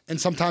 Yeah. And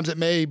sometimes it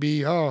may be,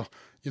 we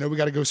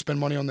got to go spend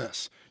money on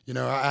this.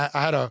 I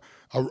had a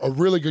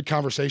really good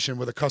conversation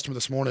with a customer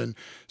this morning.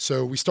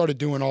 So we started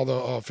doing all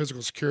the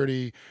physical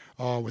security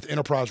with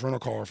Enterprise Rental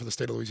Car for the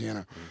state of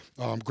Louisiana.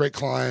 Great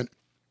client.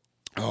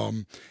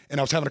 And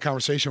I was having a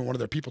conversation with one of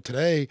their people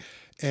today,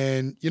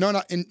 and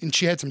and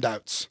she had some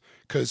doubts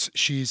because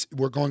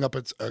we're going up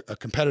as a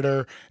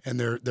competitor, and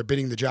they're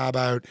bidding the job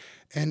out.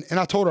 And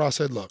I told her, I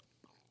said, look,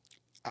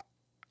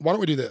 why don't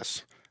we do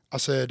this? I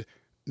said,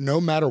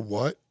 no matter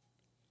what,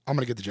 I'm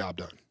going to get the job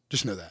done.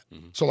 Just know that.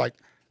 So like,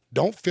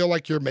 don't feel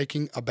like you're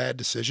making a bad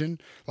decision.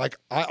 Like,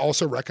 I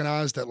also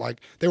recognize that, like,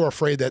 they were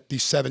afraid that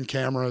these 7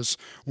 cameras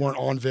weren't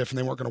on VIF and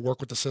they weren't going to work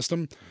with the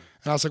system.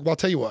 And I was like, well, I'll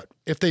tell you what,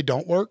 if they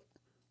don't work,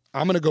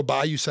 I'm going to go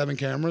buy you 7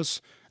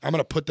 cameras. I'm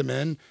going to put them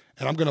in,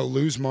 and I'm going to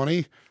lose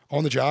money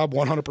on the job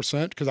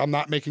 100% because I'm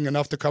not making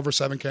enough to cover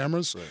 7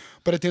 cameras. Right.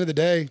 But at the end of the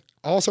day,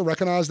 I also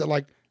recognize that,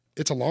 like,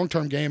 it's a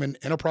long-term game, and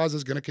Enterprise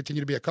is going to continue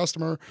to be a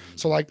customer.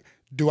 So, like,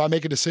 do I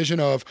make a decision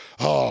of,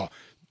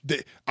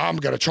 I'm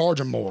going to charge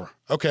them more?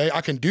 Okay,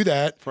 I can do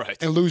that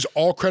and lose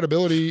all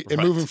credibility in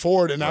moving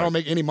forward, and I don't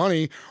make any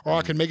money, or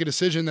I can make a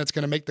decision that's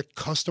going to make the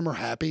customer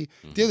happy.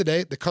 At the end of the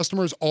day, the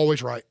customer is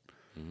always right.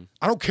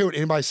 I don't care what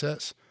anybody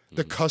says.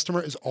 The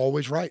customer is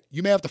always right.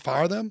 You may have to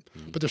fire them,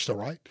 but they're still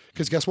right.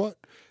 Because guess what?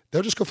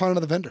 They'll just go find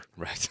another vendor.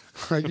 Right.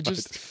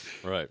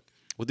 Right.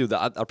 Well, dude,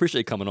 I appreciate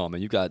you coming on,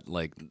 man. You got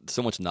like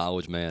so much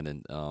knowledge, man.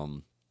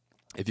 And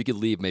if you could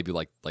leave maybe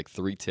like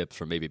 3 tips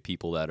for maybe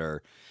people that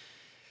are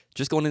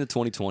just going into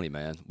 2020,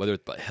 man, whether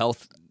it's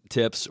health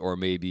tips or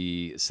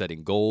maybe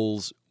setting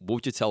goals, what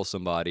would you tell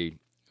somebody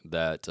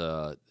that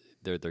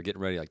they're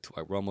getting ready? Like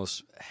we're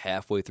almost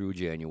halfway through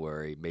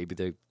January. Maybe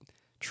they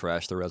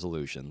trashed their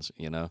resolutions,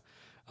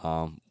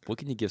 What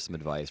can you give some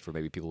advice for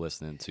maybe people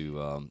listening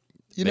to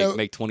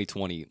make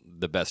 2020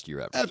 the best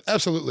year ever?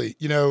 Absolutely.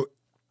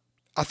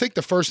 I think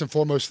the first and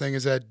foremost thing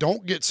is that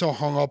don't get so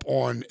hung up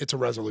on it's a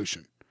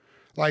resolution.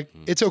 Like,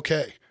 it's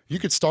okay. You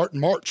could start in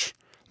March.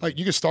 Like,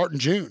 you could start in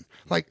June.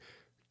 Like,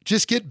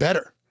 just get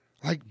better.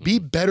 Like, be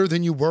better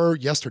than you were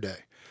yesterday.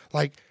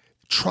 Like,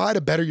 try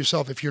to better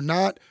yourself. If you're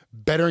not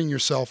bettering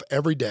yourself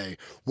every day,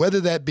 whether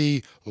that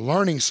be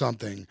learning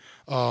something,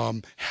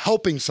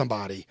 helping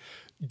somebody,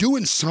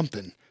 doing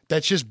something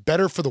that's just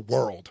better for the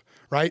world,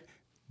 right?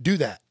 Do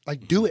that.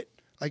 Like, do it.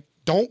 Like,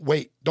 don't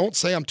wait. Don't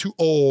say I'm too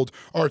old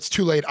or it's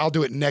too late. I'll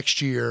do it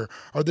next year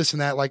or this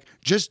and that. Like,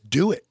 just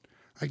do it.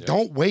 Like,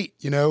 don't wait,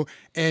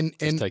 and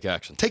just take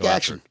action. Take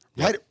action.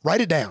 Yeah.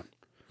 Write it down.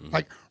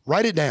 Like,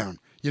 write it down.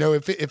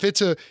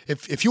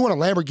 If you want a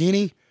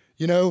Lamborghini,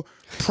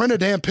 print a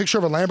damn picture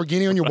of a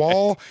Lamborghini on your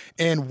wall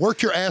and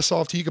work your ass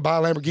off till you can buy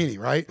a Lamborghini,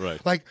 right?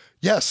 Right. Like,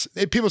 yes,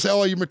 people say,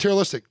 oh, you're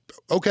materialistic.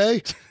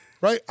 Okay.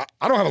 Right?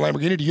 I don't have a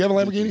Lamborghini. Do you have a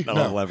Lamborghini? I don't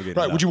have a Lamborghini.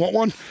 Right. No. Would you want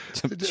one?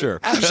 Sure.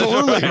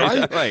 Absolutely.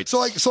 Right. Right.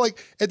 So at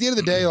the end of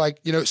the day,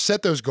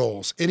 set those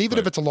goals. And even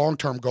if it's a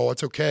long-term goal,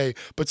 it's okay.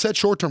 But set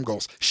short-term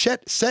goals.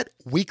 Set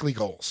weekly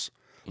goals.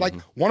 Like,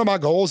 one of my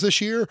goals this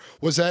year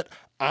was that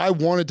I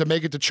wanted to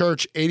make it to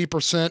church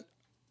 80%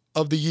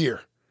 of the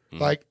year.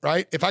 Like,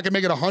 right? If I could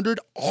make it 100,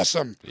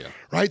 awesome. Yeah.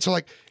 Right? So,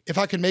 if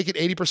I can make it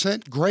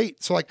 80%,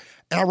 great. So, and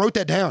I wrote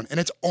that down and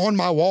it's on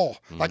my wall.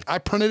 Like, I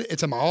printed it.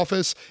 It's in my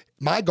office.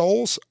 My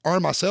goals are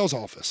in my sales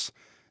office.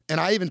 And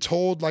I even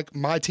told,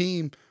 my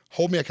team,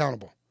 hold me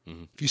accountable.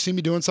 If you see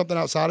me doing something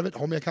outside of it,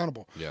 hold me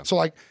accountable. Yeah.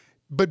 So,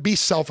 but be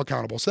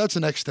self-accountable. So, that's the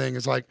next thing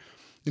is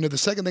the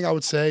second thing I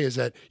would say is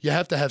that you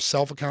have to have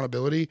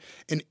self-accountability,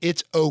 and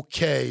it's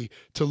okay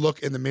to look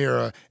in the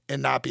mirror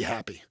and not be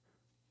happy,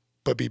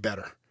 but be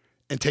better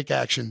and take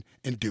action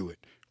and do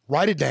it.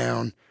 Write it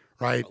down,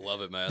 right? I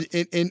love it, man.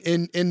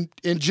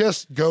 And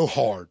just go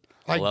hard.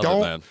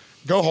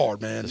 Go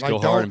hard, man. Just go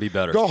hard and be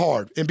better. Go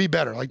hard and be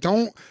better. Like,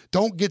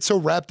 don't get so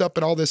wrapped up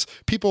in all this.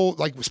 People,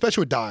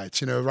 especially with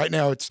diets, right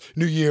now it's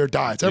New Year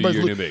diets.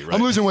 Everybody's new me, right?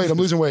 I'm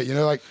losing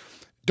weight.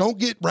 Don't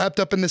get wrapped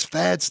up in this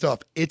fad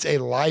stuff. It's a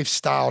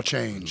lifestyle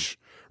change,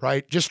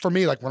 right? Just for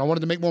me, when I wanted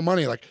to make more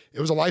money, it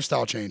was a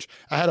lifestyle change.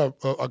 I had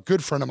a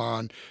good friend of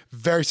mine,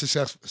 very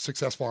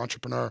successful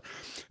entrepreneur,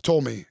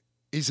 told me,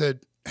 he said,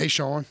 hey,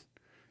 Shawn,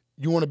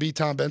 you want to be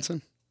Tom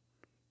Benson?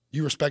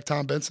 You respect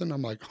Tom Benson?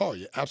 I'm like, oh,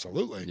 yeah,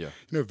 absolutely. Yeah.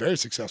 Very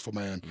successful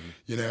man,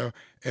 And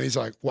he's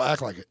like, well,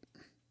 act like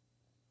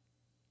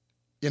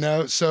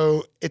it.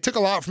 So it took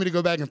a lot for me to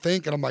go back and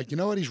think. And I'm like, you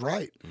know what? He's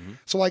right.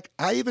 So,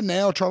 I even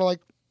now try to,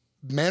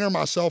 manner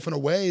myself in a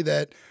way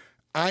that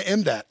I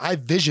am that. I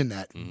vision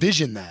that.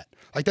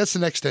 That's the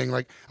next thing.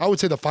 I would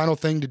say the final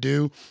thing to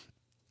do,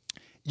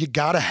 you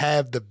got to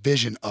have the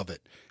vision of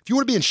it. If you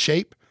want to be in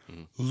shape,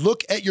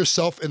 look at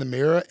yourself in the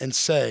mirror and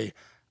say,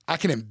 I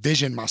can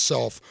envision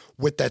myself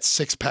with that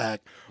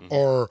six-pack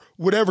or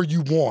whatever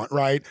you want,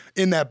 right?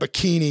 In that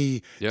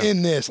bikini,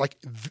 in this,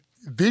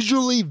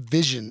 visually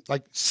vision,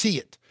 see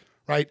it,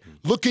 right?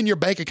 Look in your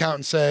bank account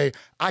and say,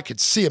 I could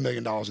see $1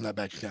 million in that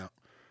bank account.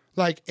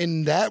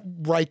 And that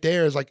right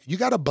there is you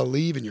got to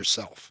believe in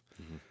yourself.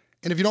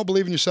 And if you don't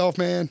believe in yourself,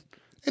 man,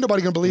 ain't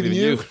nobody going to believe in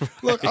you.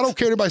 Look, I don't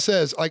care what anybody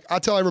says. I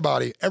tell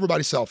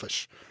everybody's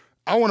selfish.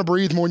 I want to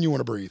breathe more than you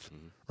want to breathe,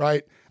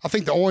 right? I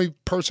think the only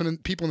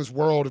people in this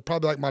world is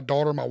probably my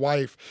daughter, my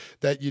wife,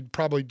 that you'd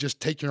probably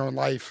just take your own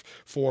life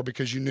for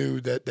because you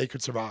knew that they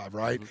could survive,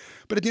 right?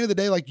 But at the end of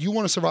the day, you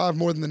want to survive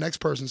more than the next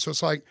person. So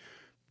it's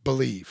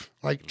believe,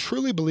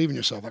 truly believe in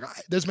yourself.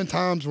 There's been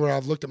times where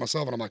I've looked at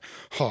myself and I'm like,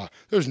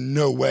 there's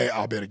no way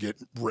I'll be able to get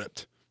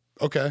ripped.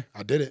 Okay,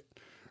 I did it,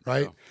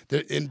 right?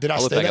 Yeah. Did I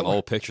look stay back that at way?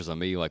 old pictures of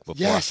me, before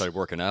I started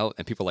working out,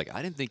 and people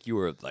I didn't think you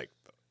were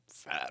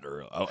fat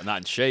or not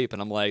in shape,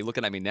 and I'm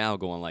looking at me now,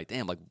 going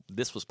damn,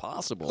 this was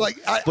possible.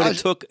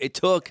 It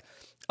took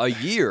a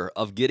year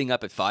of getting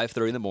up at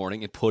 5:30 in the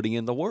morning and putting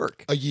in the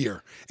work. A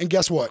year, and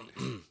guess what?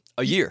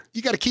 A year.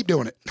 You got to keep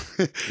doing it.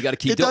 You got to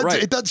keep doing it.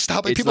 Right. It doesn't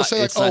stop. It's people not,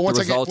 say the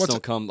results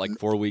don't come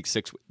 4 weeks,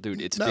 6 weeks.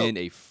 Dude, it's been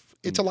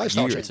it's a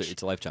lifestyle year. change.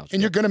 It's a life challenge.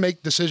 And you're going to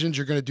make decisions.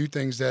 You're going to do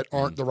things that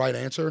aren't the right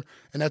answer,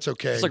 and that's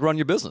okay. It's like running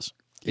your business.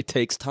 It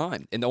takes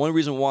time, and the only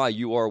reason why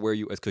you are where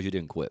you is because you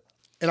didn't quit.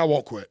 And I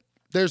won't quit.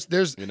 There's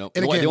and again,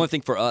 the only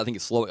thing for I think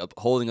it's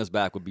holding us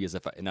back would be as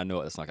and I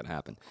know that's not going to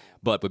happen,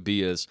 but would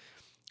be is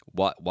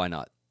why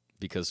not?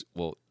 Because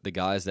the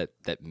guys that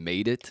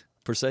made it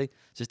per se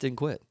just didn't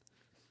quit.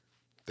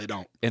 They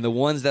don't. And the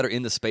ones that are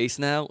in the space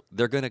now,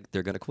 they're gonna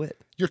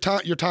quit. Your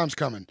time's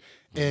coming,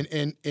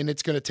 and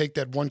it's gonna take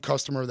that one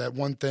customer, that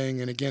one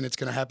thing, and again, it's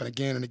gonna happen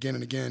again and again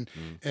and again,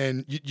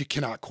 and you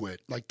cannot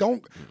quit.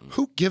 Don't.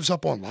 Who gives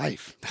up on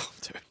life? Oh,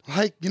 dude.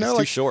 It's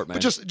too short, man.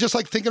 But just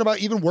thinking about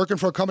even working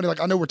for a company.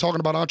 I know we're talking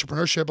about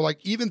entrepreneurship, but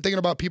even thinking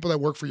about people that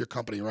work for your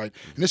company, right?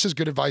 And this is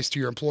good advice to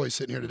your employees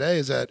sitting here today: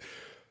 is that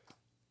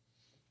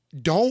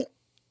don't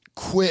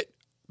quit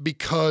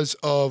because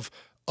of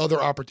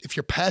other opportunities, if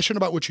you're passionate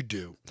about what you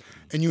do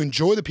and you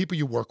enjoy the people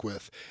you work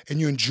with and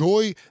you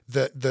enjoy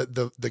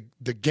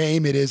the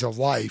game it is of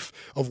life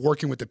of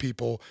working with the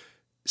people,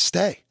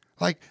 stay.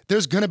 Like,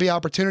 there's going to be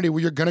opportunity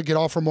where you're going to get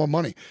offered more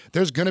money.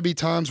 There's going to be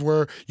times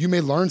where you may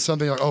learn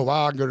something like, oh,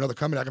 wow, I can go to another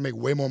company. I can make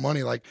way more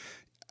money. Like,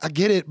 I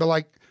get it, but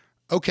like,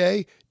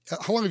 okay,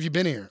 how long have you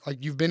been here?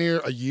 Like, you've been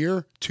here a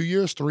year, 2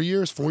 years, 3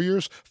 years, 4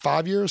 years,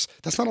 5 years?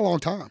 That's not a long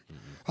time.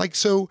 Like,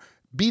 so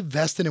be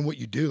vested in what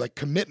you do, like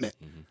commitment,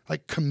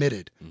 like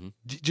committed.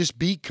 Just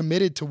be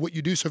committed to what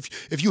you do. So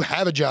if you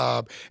have a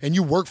job and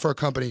you work for a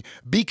company,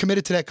 be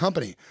committed to that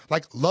company.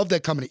 Like, love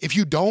that company. If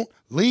you don't,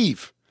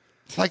 leave.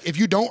 Like, if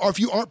you don't, or if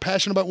you aren't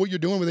passionate about what you're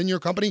doing within your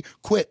company,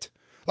 quit.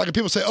 Like, if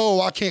people say,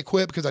 oh, I can't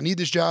quit because I need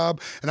this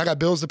job and I got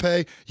bills to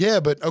pay. Yeah,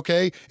 but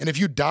okay. And if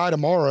you die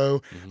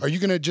tomorrow, are you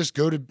going to just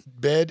go to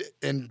bed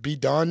and be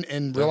done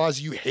and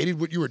realize you hated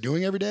what you were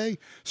doing every day?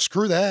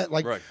 Screw that.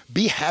 Like,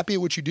 be happy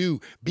at what you do.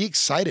 Be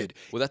excited.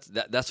 Well,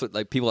 that's what,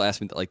 like, people ask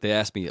me, like, they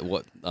ask me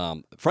what,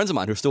 friends of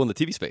mine who are still in the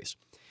TV space,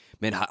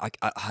 man,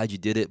 how'd you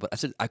did it? But I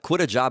said, I quit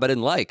a job I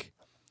didn't like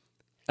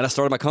and I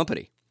started my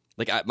company.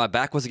 Like, my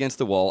back was against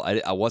the wall.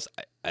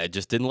 I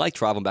just didn't like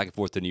traveling back and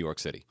forth to New York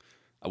City.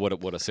 What a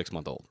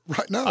 6-month-old.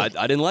 Right. No, I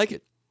didn't like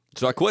it,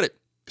 so I quit it.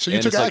 So you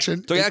took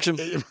action. Took action.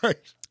 Right.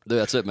 Dude,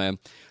 that's it, man.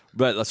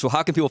 But so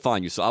how can people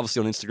find you? So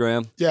obviously on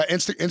Instagram. Yeah,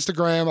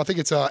 Instagram. I think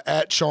it's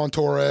at Shawn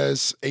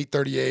Torres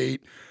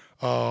 838.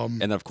 And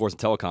then of course in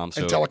telecom.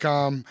 So. In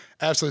telecom,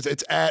 absolutely.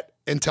 It's at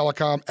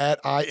Intelecom, at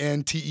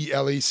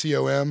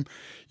INTELECOM.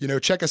 You know,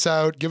 check us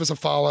out. Give us a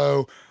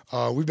follow.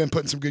 We've been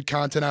putting some good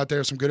content out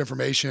there, some good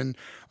information.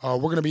 We're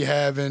going to be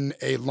having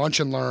a lunch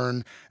and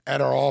learn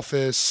at our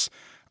office.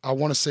 I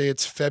want to say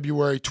it's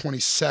February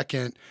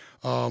 22nd.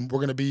 We're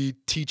going to be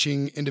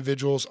teaching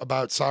individuals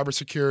about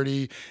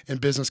cybersecurity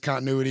and business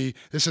continuity.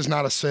 This is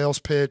not a sales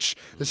pitch.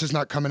 This is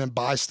not come in and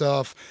buy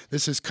stuff.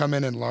 This is come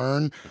in and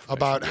learn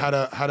about how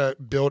to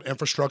build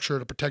infrastructure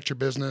to protect your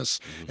business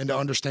and to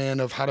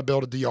understand of how to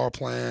build a DR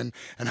plan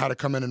and how to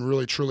come in and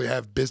really truly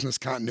have business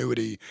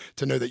continuity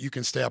to know that you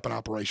can stay up and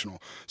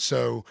operational.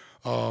 So,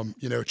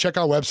 you know, check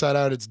our website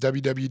out. It's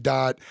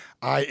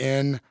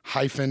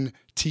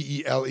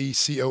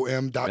www.in-telecom.com.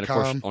 And of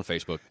course on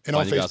Facebook. And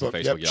on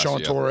Facebook. Yep,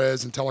 Shawn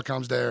Torres and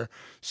Telecom's there.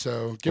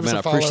 So give us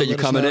a follow. I appreciate you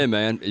coming in,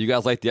 man. You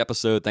guys liked the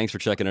episode. Thanks for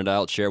checking it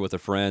out. Share it with a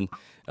friend.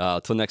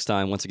 Till next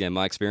time, once again,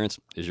 my experience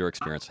is your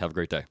experience. Have a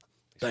great day.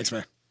 Thanks,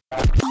 man.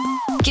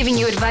 Giving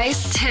you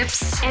advice,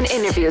 tips, and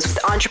interviews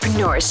with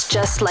entrepreneurs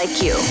just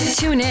like you.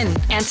 Tune in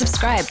and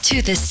subscribe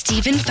to The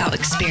Stephen Fout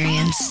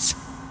Experience.